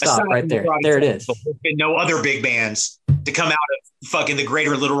hard stop right there. There it is. There's been no other big bands to come out of fucking the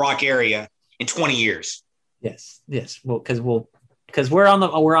greater Little Rock area in 20 years. Yes. Well, because we're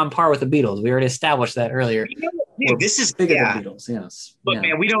on par with the Beatles. We already established that earlier. Dude, this is bigger than Beatles. Yes. Look,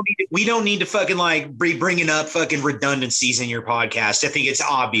 man, we don't need to fucking like be bringing up fucking redundancies in your podcast. I think it's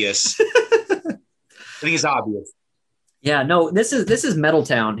obvious. Yeah, no, this is Metal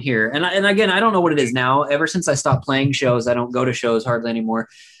Town here. And again, I don't know what it is now. Ever since I stopped playing shows, I don't go to shows hardly anymore.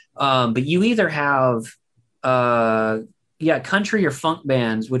 But you either have country or funk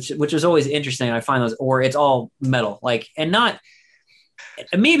bands, which is always interesting. I find those, or it's all metal. Like, and not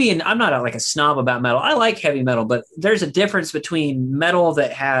maybe, and I'm not like a snob about metal. I like heavy metal, but there's a difference between metal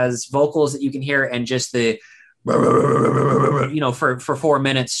that has vocals that you can hear and just the, for 4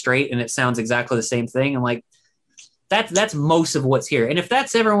 minutes straight, and it sounds exactly the same thing. And like, that's most of what's here. And if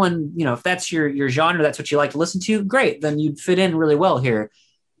that's everyone, if that's your genre, that's what you like to listen to, great. Then you'd fit in really well here.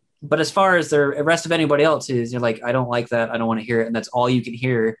 But as far as the rest of anybody else is, you're like, I don't like that. I don't want to hear it. And that's all you can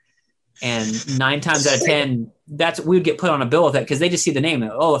hear. And 9 times out of 10, we would get put on a bill with that because they just see the name.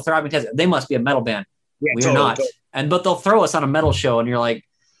 Oh, Throbbing Test. They must be a metal band. Yeah, we're not. Totally. But they'll throw us on a metal show, and you're like,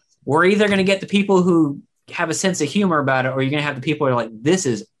 we're either going to get the people who have a sense of humor about it, or you're going to have the people who are like, this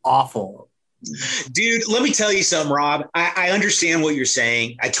is awful. Dude, let me tell you something, Rob. I understand what you're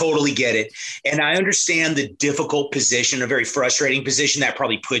saying. I totally get it. And I understand the difficult position, a very frustrating position that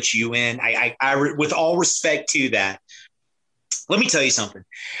probably puts you in. I with all respect to that, let me tell you something.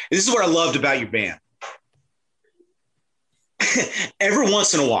 This is what I loved about your band. Every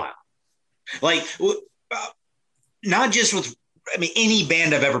once in a while, like not just with, any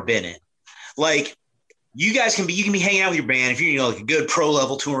band I've ever been in, like, you can be hanging out with your band if you're like a good pro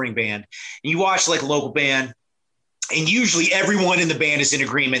level touring band, and you watch like a local band, and usually everyone in the band is in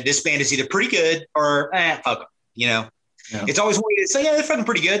agreement. This band is either pretty good or fuck them, Yeah. It's always one to say, yeah, they're fucking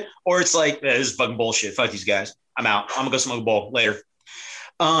pretty good, or it's like, this is fucking bullshit. Fuck these guys. I'm out. I'm gonna go smoke a bowl later.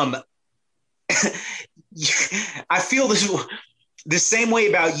 I feel the same way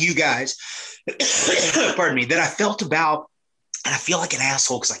about you guys. Pardon me. That I felt about. And I feel like an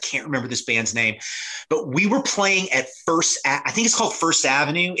asshole because I can't remember this band's name, but we were playing at I think it's called First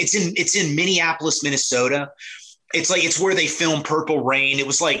Avenue. It's in Minneapolis, Minnesota. It's where they filmed Purple Rain. It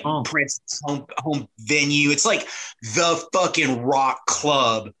was like Prince's home venue. It's like the fucking rock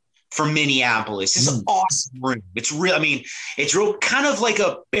club for Minneapolis. It's an awesome room. It's real. It's real kind of like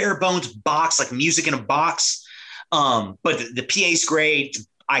a bare bones box, like music in a box. But the PA's great,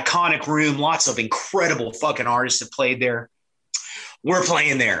 iconic room, lots of incredible fucking artists that played there. We're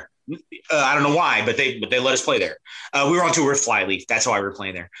playing there. I don't know why, but they let us play there. We were on tour with Flyleaf. That's why we were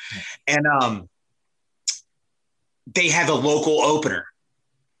playing there. And they have a local opener.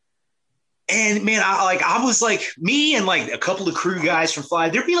 And man, I was like, me and like a couple of crew guys from Fly,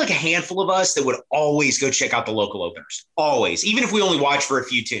 there'd be like a handful of us that would always go check out the local openers. Always. Even if we only watch for a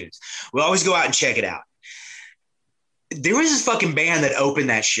few tunes, we always go out and check it out. There was this fucking band that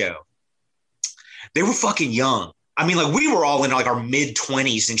opened that show. They were fucking young. Like we were all in like our mid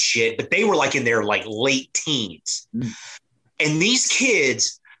 20s and shit, but they were like in their like late teens. And these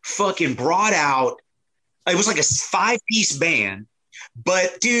kids fucking brought out, it was like a 5-piece band,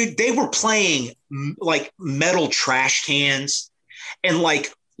 but dude, they were playing like metal trash cans and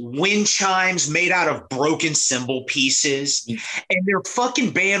like wind chimes made out of broken cymbal pieces. And their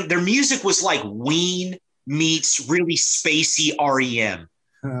fucking band, their music was like Ween meets really spacey REM.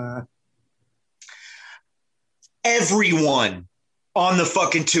 Everyone on the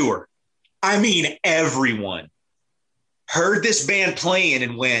fucking tour, everyone heard this band playing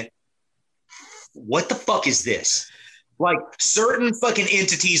and went, what the fuck is this? Like certain fucking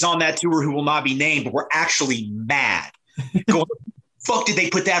entities on that tour who will not be named were actually mad. Going, fuck did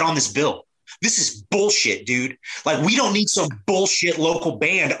they put that on this bill? This is bullshit, dude. Like we don't need some bullshit local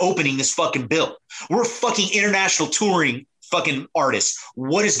band opening this fucking bill. We're fucking international touring fucking artists.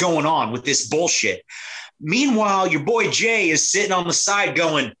 What is going on with this bullshit? Meanwhile, your boy Jay is sitting on the side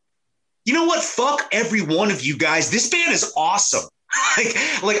going, you know what? Fuck every one of you guys. This band is awesome.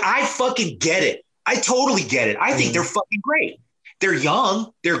 like I fucking get it. I totally get it. I think they're fucking great. They're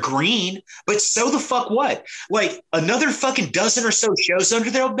young, they're green, but so the fuck what? Like another fucking dozen or so shows under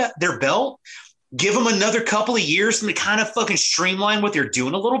their belt, give them another couple of years and to kind of fucking streamline what they're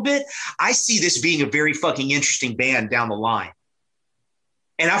doing a little bit. I see this being a very fucking interesting band down the line.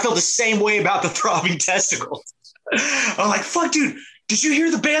 And I felt the same way about the Throbbing Testicles. I'm like, fuck, dude, did you hear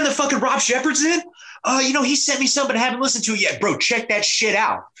the band that fucking Rob Shepard's in? He sent me something I haven't listened to it yet. Bro, check that shit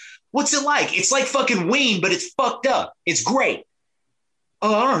out. What's it like? It's like fucking Ween, but it's fucked up. It's great.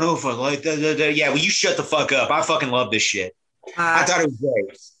 Oh, I don't know if I like that. Yeah, well, you shut the fuck up. I fucking love this shit. I thought it was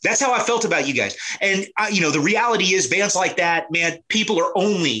great. That's how I felt about you guys. And, the reality is bands like that, man, people are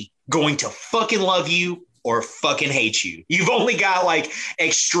only going to fucking love you or fucking hate you. You've only got like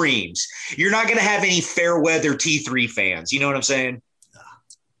extremes. You're not going to have any fair weather T3 fans. You know what I'm saying?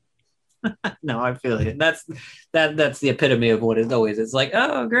 No, I feel it. That's the epitome of what it always is. It's like,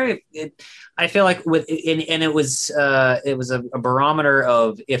 oh, great. I feel like it was a barometer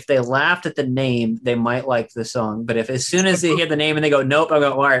of if they laughed at the name, they might like the song. But if as soon as they hear the name and they go, nope, I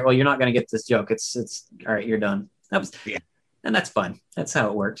go, all right, well, you're not going to get this joke. It's all right, you're done. And that's fun. That's how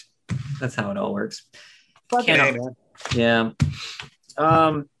it worked. That's how it all works. Yeah.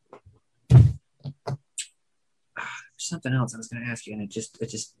 Something else I was going to ask you, and it just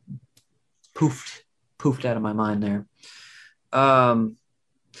poofed out of my mind there. But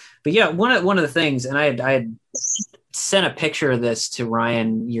yeah, one of the things, and I had sent a picture of this to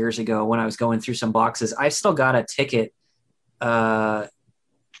Ryan years ago when I was going through some boxes. I still got a ticket, like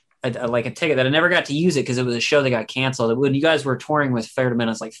a ticket that I never got to use it because it was a show that got canceled. When you guys were touring with Fair to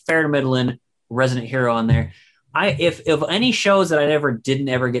Midland, it's like Fair to Midland, Resident Hero on there. If any shows that I didn't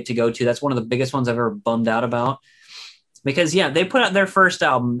ever get to go to, that's one of the biggest ones I've ever bummed out about. Because yeah, they put out their first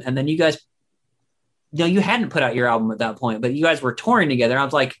album, and then you guys, you hadn't put out your album at that point, but you guys were touring together. I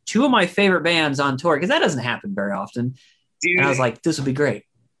was like, two of my favorite bands on tour, because that doesn't happen very often. Dude. And I was like, this would be great.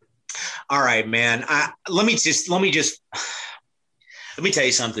 All right, man. Let me tell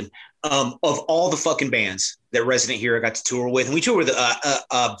you something. Of all the fucking bands that Resident Hero got to tour with, and we toured with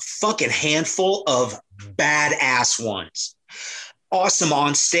a fucking handful of badass ones. Awesome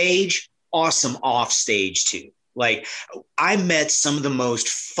on stage, awesome off stage too. Like, I met some of the most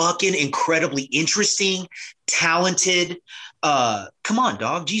fucking incredibly interesting, talented. Come on,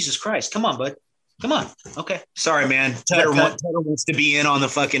 dog. Jesus Christ. Come on, bud. Come on. Okay. Sorry, man. Tedder wants to be in on the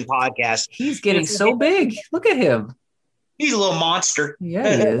fucking podcast. He's getting so big. Look at him. He's a little monster.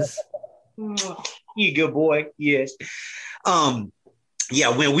 Yeah, he is. You good boy. Yes.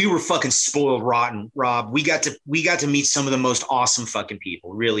 Yeah, when we were fucking spoiled rotten, Rob, we got to meet some of the most awesome fucking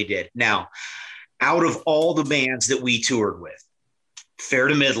people. Really did. Now, out of all the bands that we toured with, Fair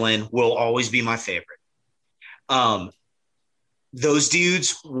to Midland will always be my favorite. Those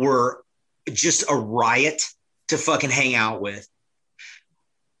dudes were just a riot to fucking hang out with.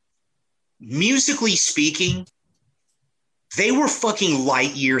 Musically speaking, they were fucking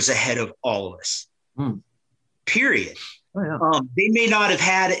light years ahead of all of us. Period. Oh, yeah. They may not have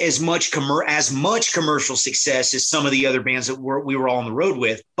had as much commercial success as some of the other bands that we were all on the road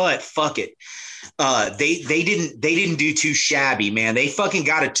with, but fuck it. They didn't do too shabby, man. They fucking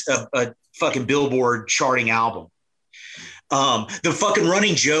got a fucking Billboard charting album. The fucking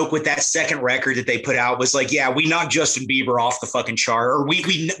running joke with that second record that they put out was like, yeah, we knocked Justin Bieber off the fucking chart, or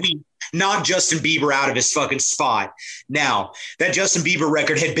we knocked Justin Bieber out of his fucking spot. Now, that Justin Bieber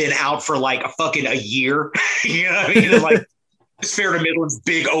record had been out for like a year. You know what I mean? Like, it's Fair to Midland's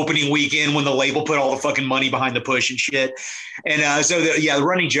big opening weekend when the label put all the fucking money behind the push and shit. And the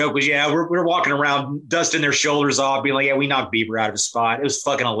running joke was, yeah, we're walking around dusting their shoulders off, being like, yeah, we knocked Bieber out of his spot. It was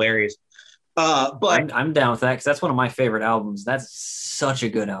fucking hilarious. But I'm down with that because that's one of my favorite albums. That's such a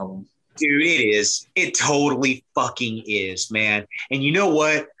good album. Dude, it is. It totally fucking is, man. And you know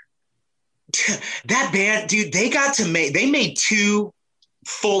what? That band, dude, they made two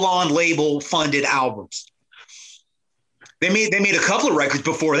full-on label funded albums. They made a couple of records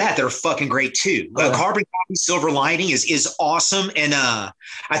before that that are fucking great too. Carbon Copy, Silver Lining is awesome, and I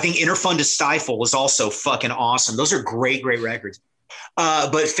think Interfund to Stifle is also fucking awesome. Those are great records.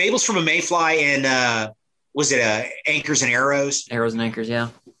 But Fables from a Mayfly and was it Anchors and Arrows? Arrows and Anchors, yeah.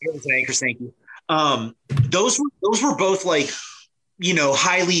 Arrows and Anchors, thank you. Those were both like, you know,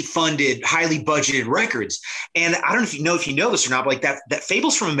 highly funded, highly budgeted records. And I don't know if you know this or not, but like that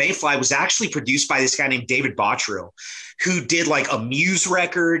Fables from a Mayfly was actually produced by this guy named David Bottrill, who did like a Muse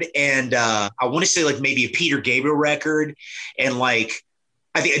record and I want to say like maybe a Peter Gabriel record, and like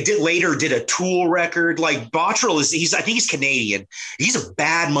I think did a Tool record. Like Bottrill I think he's Canadian. He's a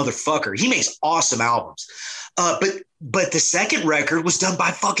bad motherfucker. He makes awesome albums. But the second record was done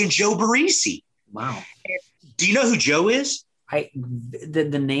by fucking Joe Barresi. Wow. Do you know who Joe is? The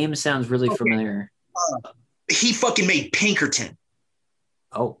name sounds really familiar. He fucking made Pinkerton.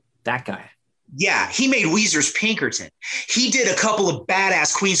 Oh, that guy. Yeah, he made Weezer's Pinkerton. He did a couple of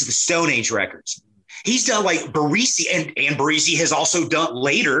badass Queens of the Stone Age records. He's done like Barresi, and Barresi has also done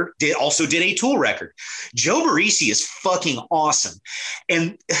later, did a Tool record. Joe Barresi is fucking awesome.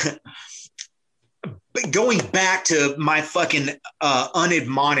 And going back to my fucking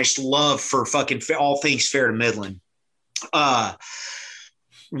unadmonished love for fucking all things Fair to Midland,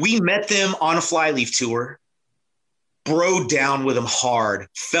 we met them on a Flyleaf tour, broed down with them hard,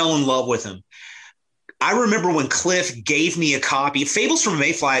 fell in love with them. I remember when Cliff gave me a copy. Fables from a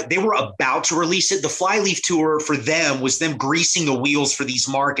Mayfly, they were about to release it. The Flyleaf tour for them was them greasing the wheels for these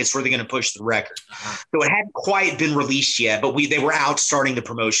markets where they're going to push the record. So it hadn't quite been released yet, but they were out starting the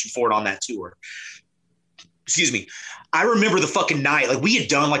promotion for it on that tour. Excuse me. I remember the fucking night. Like, we had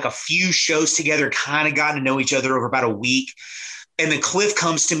done like a few shows together, kind of gotten to know each other over about a week. And then Cliff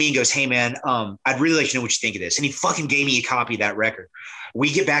comes to me and goes, hey, man, I'd really like to know what you think of this. And he fucking gave me a copy of that record. We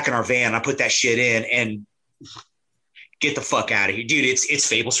get back in our van. I put that shit in, and get the fuck out of here. Dude, it's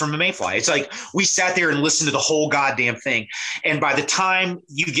Fables from a Mayfly. It's like we sat there and listened to the whole goddamn thing. And by the time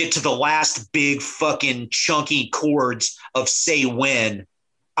you get to the last big fucking chunky chords of Say When,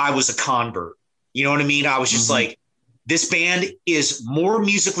 I was a convert. You know what I mean? I was just like, this band is more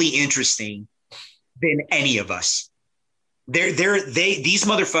musically interesting than any of us. These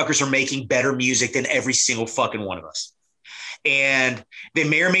motherfuckers are making better music than every single fucking one of us. And they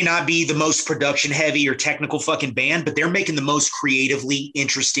may or may not be the most production heavy or technical fucking band, but they're making the most creatively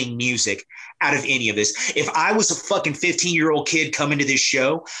interesting music out of any of this. If I was a fucking 15-year-old kid coming to this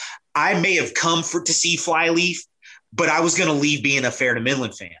show, I may have come to see Flyleaf, but I was going to leave being a Fair to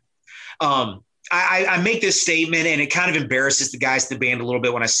Midland fan. I make this statement and it kind of embarrasses the guys in the band a little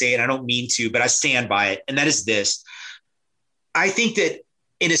bit when I say it. I don't mean to, but I stand by it. And that is this. I think that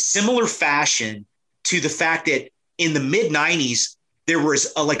in a similar fashion to the fact that in the mid 90s, there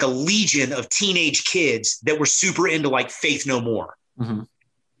was a legion of teenage kids that were super into like Faith No More. Mm-hmm.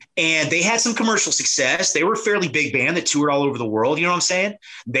 And they had some commercial success. They were a fairly big band that toured all over the world. You know what I'm saying?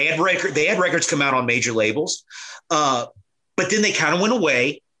 They had records come out on major labels. But then they kind of went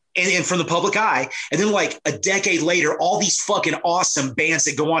away and from the public eye. And then like a decade later, all these fucking awesome bands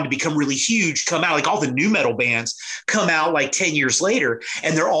that go on to become really huge come out. Like all the new metal bands come out like 10 years later,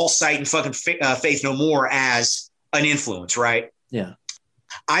 and they're all citing fucking Faith No More as an influence, right? Yeah.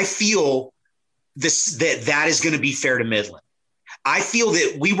 I feel that is going to be Fair to Midland. I feel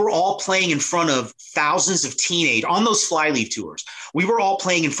that we were all playing in front of thousands of teenagers on those Flyleaf tours. We were all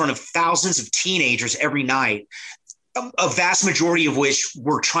playing in front of thousands of teenagers every night, a vast majority of which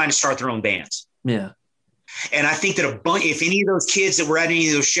were trying to start their own bands. Yeah. And I think that if any of those kids that were at any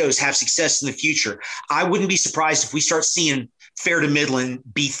of those shows have success in the future, I wouldn't be surprised if we start seeing Fair to Midland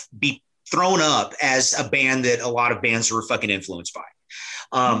be thrown up as a band that a lot of bands were fucking influenced by.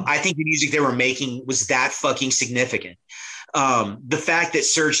 I think the music they were making was that fucking significant. The fact that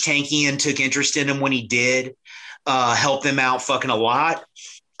Serge Tankian took interest in him when he did helped them out fucking a lot.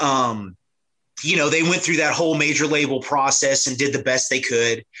 You know, they went through that whole major label process and did the best they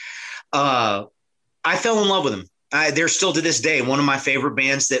could. I fell in love with them. They're still to this day one of my favorite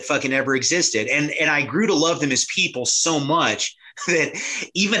bands that fucking ever existed. And I grew to love them as people so much that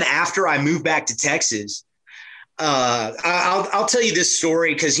even after I moved back to Texas, I'll tell you this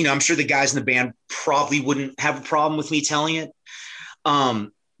story because, you know, I'm sure the guys in the band probably wouldn't have a problem with me telling it.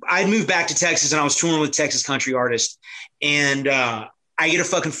 I moved back to Texas and I was touring with Texas Country Artists, and I get a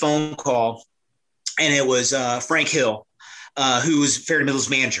fucking phone call, and it was Frank Hill, who was Fair to Midland's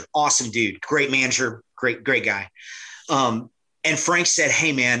manager. Awesome dude, great manager, great guy. And Frank said,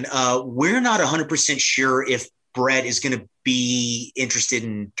 "Hey man, we're not 100% sure if Brett is going to be interested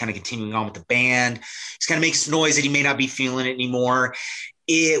in kind of continuing on with the band. He's kind of making some noise that he may not be feeling it anymore.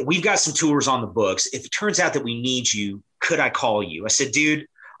 We've got some tours on the books. If it turns out that we need you, could I call you?" I said, "Dude,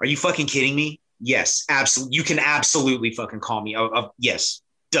 are you fucking kidding me?" "Yes, absolutely. You can absolutely fucking call me." Yes.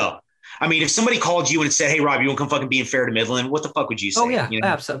 Duh. I mean, if somebody called you and said, "Hey Rob, you want to come fucking be in Fair to Midland?" What the fuck would you say? Oh yeah. You know?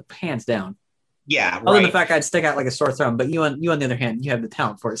 Absolutely. Hands down. Yeah. Other than the fact I'd stick out like a sore thumb, but you on the other hand, you have the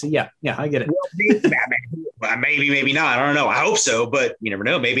talent for it. So yeah, I get it. Well, maybe not. I don't know. I hope so, but you never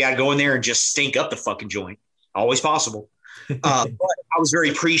know. Maybe I'd go in there and just stink up the fucking joint. Always possible. But I was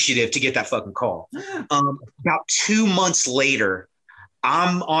very appreciative to get that fucking call. About 2 months later,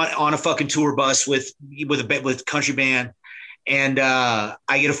 I'm on a fucking tour bus with country band, and I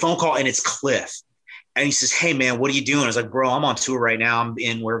get a phone call, and it's Cliff, and he says, "Hey man, what are you doing?" I was like, "Bro, I'm on tour right now. I'm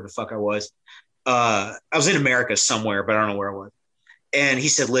in wherever the fuck I was. I was in America somewhere, but I don't know where I was." And he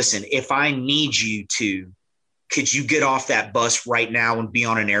said, "Listen, if I need you to, could you get off that bus right now and be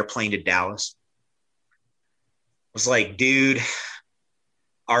on an airplane to Dallas?" I was like, "Dude,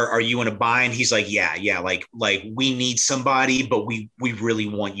 are you in a bind?" He's like, yeah. Like we need somebody, but we really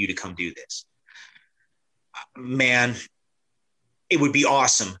want you to come do this. Man, it would be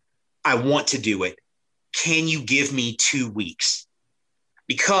awesome. I want to do it. Can you give me 2 weeks?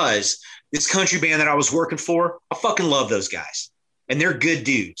 Because this country band that I was working for, I fucking love those guys. And they're good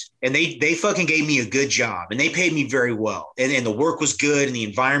dudes. And they fucking gave me a good job. And they paid me very well. And the work was good and the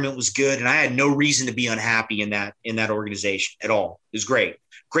environment was good. And I had no reason to be unhappy in that organization at all. It was great.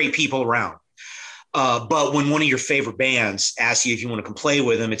 Great people around. But when one of your favorite bands asks you if you want to come play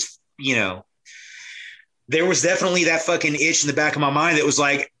with them, it's, you know, there was definitely that fucking itch in the back of my mind that was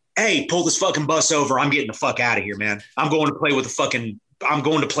like, "Hey, pull this fucking bus over. I'm getting the fuck out of here, man. I'm going to play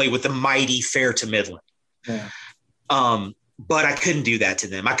with the mighty Fair to Midland." Yeah. But I couldn't do that to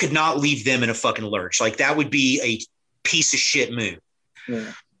them. I could not leave them in a fucking lurch. Like that would be a piece of shit move.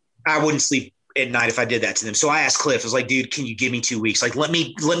 Yeah. I wouldn't sleep at night if I did that to them. So I asked Cliff, I was like, dude, can you give me 2 weeks? Like, let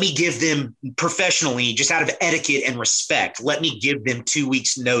me give them professionally, just out of etiquette and respect, let me give them 2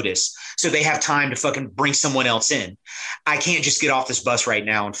 weeks notice so they have time to fucking bring someone else in. I can't just get off this bus right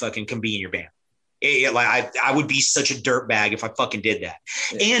now and fucking come be in your band. I would be such a dirtbag if I fucking did that.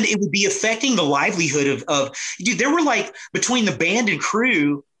 Yeah. And it would be affecting the livelihood of dude, there were like, between the band and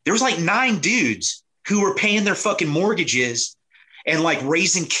crew, there was like 9 dudes who were paying their fucking mortgages and like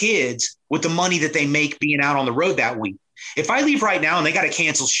raising kids with the money that they make being out on the road that week. If I leave right now and they got to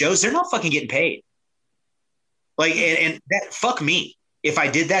cancel shows, they're not fucking getting paid. Like, and that, fuck me. If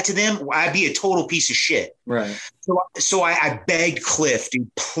I did that to them, I'd be a total piece of shit. Right. So I begged Cliff, dude,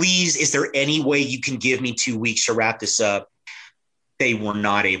 please, is there any way you can give me 2 weeks to wrap this up? They were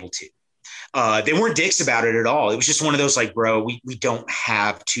not able to. They weren't dicks about it at all. It was just one of those like, bro, we don't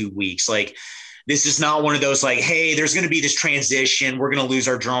have 2 weeks. Like, this is not one of those like, hey, there's going to be this transition. We're going to lose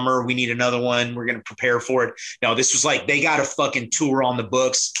our drummer. We need another one. We're going to prepare for it. No, this was like, they got a fucking tour on the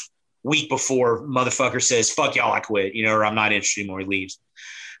books week before motherfucker says, fuck y'all, I quit, or I'm not interested anymore. He leaves.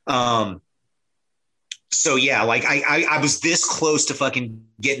 So yeah, like I was this close to fucking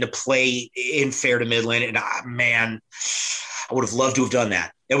getting to play in Fair to Midland. And man, I would have loved to have done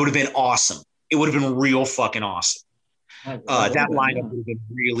that. It would have been awesome. It would have been real fucking awesome. That lineup would have been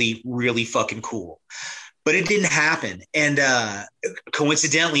really, really fucking cool, but it didn't happen. And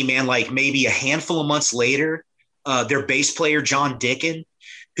coincidentally, man, like maybe a handful of months later, their bass player, John Dicken,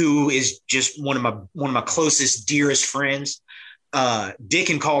 who is just one of my closest, dearest friends,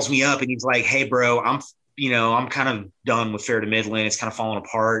 Dicken calls me up and he's like, hey bro, I'm kind of done with Fair to Midland. It's kind of falling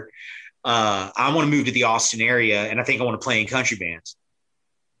apart. I want to move to the Austin area and I think I want to play in country bands.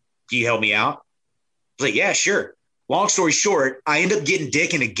 Do you help me out? I was like, yeah, sure. Long story short, I ended up getting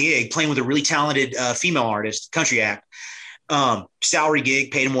Dick in a gig playing with a really talented female artist, country act. Salary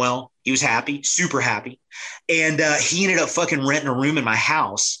gig, paid him well. He was happy, super happy. And he ended up fucking renting a room in my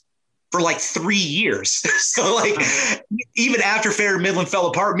house for like 3 years. So like even after Fair to Midland fell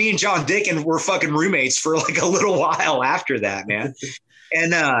apart, me and John Dicken were fucking roommates for like a little while after that, man.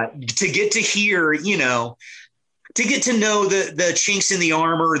 And to get to hear, to get to know the chinks in the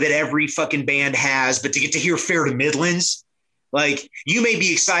armor that every fucking band has, but to get to hear Fair to Midlands, like you may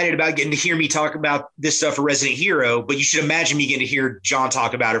be excited about getting to hear me talk about this stuff for Resident Hero, but you should imagine me getting to hear John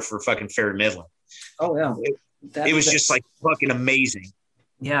talk about it for fucking Fair to Midland. Oh yeah. It was just like fucking amazing.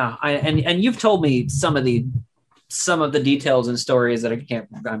 Yeah. And you've told me some of the details and stories that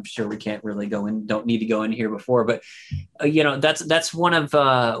I'm sure we can't really don't need to go in here before, but that's one of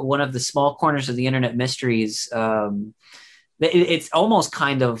the small corners of the internet mysteries. It's almost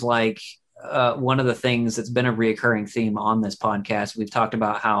kind of like one of the things that's been a reoccurring theme on this podcast. We've talked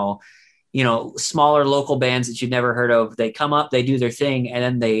about how, smaller local bands that you've never heard of, they come up, they do their thing, and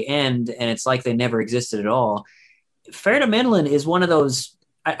then they end, and it's like they never existed at all. Fair to Midland is one of those.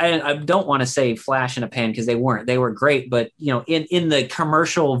 I don't want to say flash in a pan because they weren't. They were great, but in the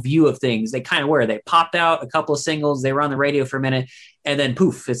commercial view of things, they kind of were. They popped out a couple of singles, they were on the radio for a minute, and then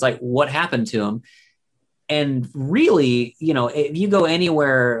poof, it's like, what happened to them? And really, if you go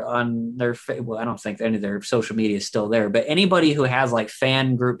anywhere on their, I don't think any of their social media is still there, but anybody who has like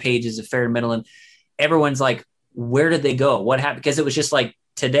fan group pages of Fair to Midland, everyone's like, where did they go? What happened? Because it was just like,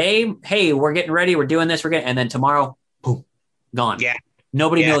 today, hey, we're getting ready, we're doing this, and then tomorrow, boom, gone. Yeah.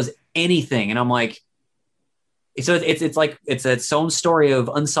 Nobody knows anything. And I'm like, so it's like, it's its own story of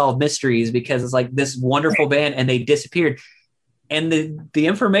unsolved mysteries, because it's like this wonderful band and they disappeared. And the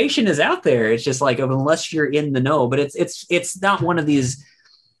information is out there. It's just like, unless you're in the know, but it's not one of these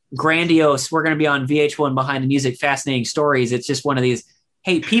grandiose, we're going to be on VH1 Behind the Music, fascinating stories. It's just one of these,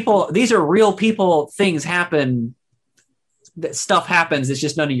 hey, people, these are real people, things happen, stuff happens. It's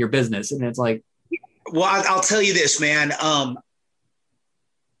just none of your business. And it's like, well, I'll tell you this, man.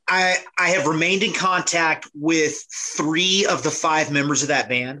 I have remained in contact with 3 of the 5 members of that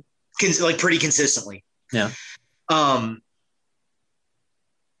band, like pretty consistently. Yeah.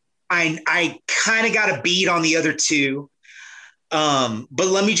 I kind of got a beat on the other 2. But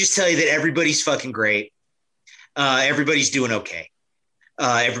let me just tell you that everybody's fucking great. Everybody's doing okay.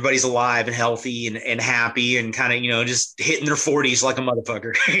 Everybody's alive and healthy and happy and kind of, just hitting their 40s like a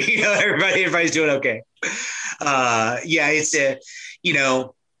motherfucker. Everybody's doing okay. Yeah, it's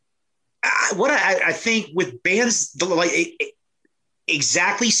what I think with bands like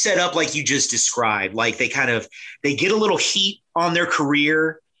exactly set up like you just described, like they get a little heat on their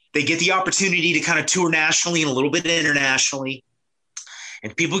career. They get the opportunity to kind of tour nationally and a little bit internationally,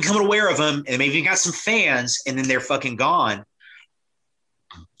 and people become aware of them, and maybe got some fans, and then they're fucking gone.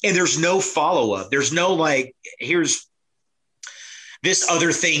 And there's no follow-up. There's no like, this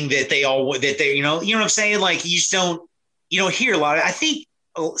other thing that they you know what I'm saying? Like you don't hear a lot. I think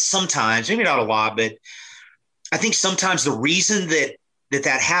sometimes, maybe not a lot, but I think sometimes the reason that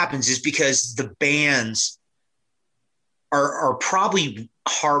happens is because the bands are probably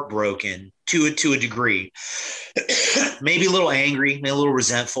heartbroken to a degree, maybe a little angry, maybe a little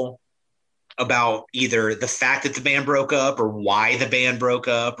resentful about either the fact that the band broke up or why the band broke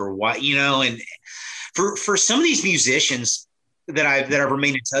up or what, you know. And for some of these musicians that I've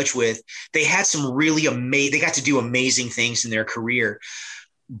remained in touch with, they had some really they got to do amazing things in their career,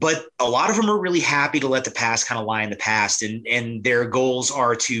 but a lot of them are really happy to let the past kind of lie in the past, and their goals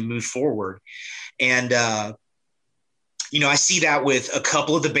are to move forward. And, you know, I see that with a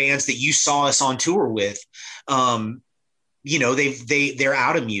couple of the bands that you saw us on tour with. You know, they're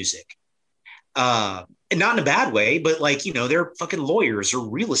out of music, and not in a bad way, but like, you know, they're fucking lawyers or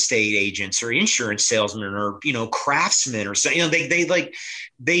real estate agents or insurance salesmen or, you know, craftsmen or so, you know,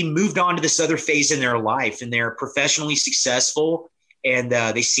 they moved on to this other phase in their life, and they're professionally successful, and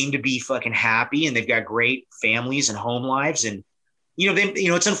they seem to be fucking happy, and they've got great families and home lives. And, you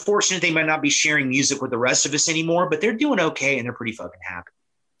know, it's unfortunate they might not be sharing music with the rest of us anymore, but they're doing okay, and they're pretty fucking happy.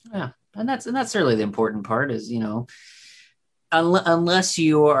 Yeah. And that's really the important part is, you know, unless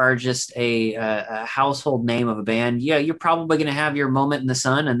you are just a household name of a band, yeah, you're probably going to have your moment in the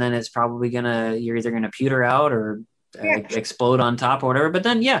sun, and then it's probably you're either going to pewter out or explode on top or whatever. But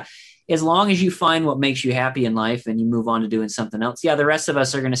then, yeah, as long as you find what makes you happy in life and you move on to doing something else, yeah, the rest of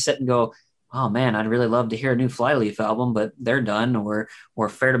us are going to sit and go, oh man, I'd really love to hear a new Flyleaf album, but they're done, or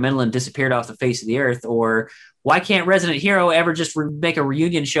Fair to Midland disappeared off the face of the earth, or why can't Resident Hero ever just make a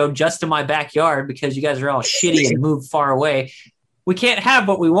reunion show just in my backyard because you guys are all shitty and moved far away? We can't have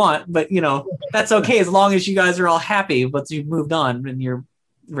what we want, but, you know, that's okay as long as you guys are all happy, but you've moved on in your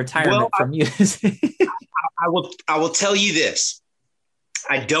retirement from music. I will tell you this.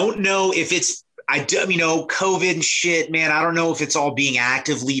 I don't know if it's, you know, COVID and shit, man, I don't know if it's all being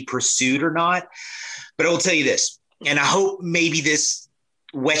actively pursued or not, but I will tell you this, and I hope maybe this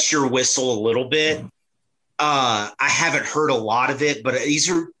wets your whistle a little bit. I haven't heard a lot of it, but these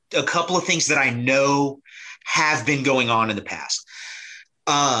are a couple of things that I know have been going on in the past.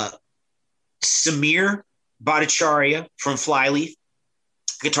 Samir Bhattacharya from Flyleaf,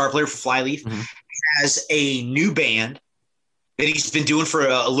 guitar player for Flyleaf, has a new band that he's been doing for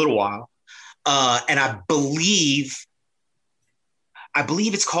a little while. And I believe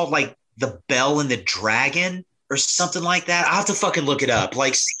it's called like The Bell and the Dragon or something like that. I'll have to fucking look it up.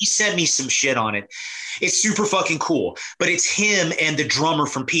 Like, he sent me some shit on it. It's super fucking cool, but it's him and the drummer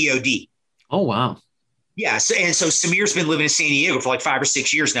from POD. Oh, wow. Yeah. So Samir's been living in San Diego for like 5 or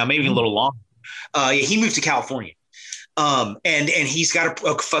 6 years now, maybe a little longer. Yeah, he moved to California. And he's got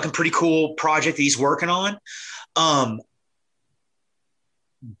a fucking pretty cool project that he's working on.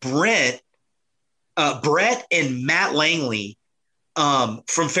 Brett and Matt Langley,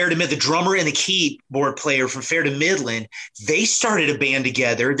 from Fair to Mid, the drummer and the keyboard player from Fair to Midland, they started a band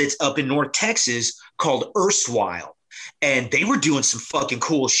together that's up in North Texas called Erstwhile. And they were doing some fucking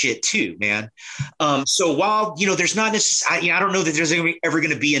cool shit too, man. So while, you know, there's not necessarily, I don't know that there's ever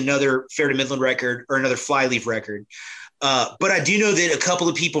going to be another Fair to Midland record or another Flyleaf record. But I do know that a couple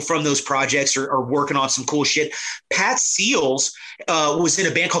of people from those projects are working on some cool shit. Pat Seals was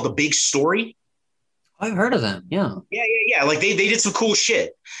in a band called The Big Story. I've heard of them. Yeah. Yeah. Like they did some cool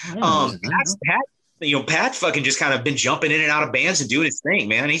shit. Pat fucking just kind of been jumping in and out of bands and doing his thing,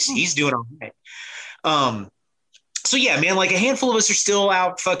 man. He's doing all right. So yeah, man, like a handful of us are still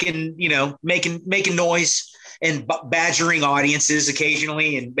out fucking, you know, making noise and badgering audiences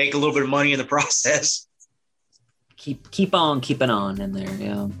occasionally and make a little bit of money in the process. Keep on keeping on in there.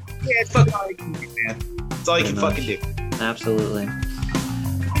 Yeah. Yeah, it's fucking all you can do, man. It's all you can fucking do. Absolutely.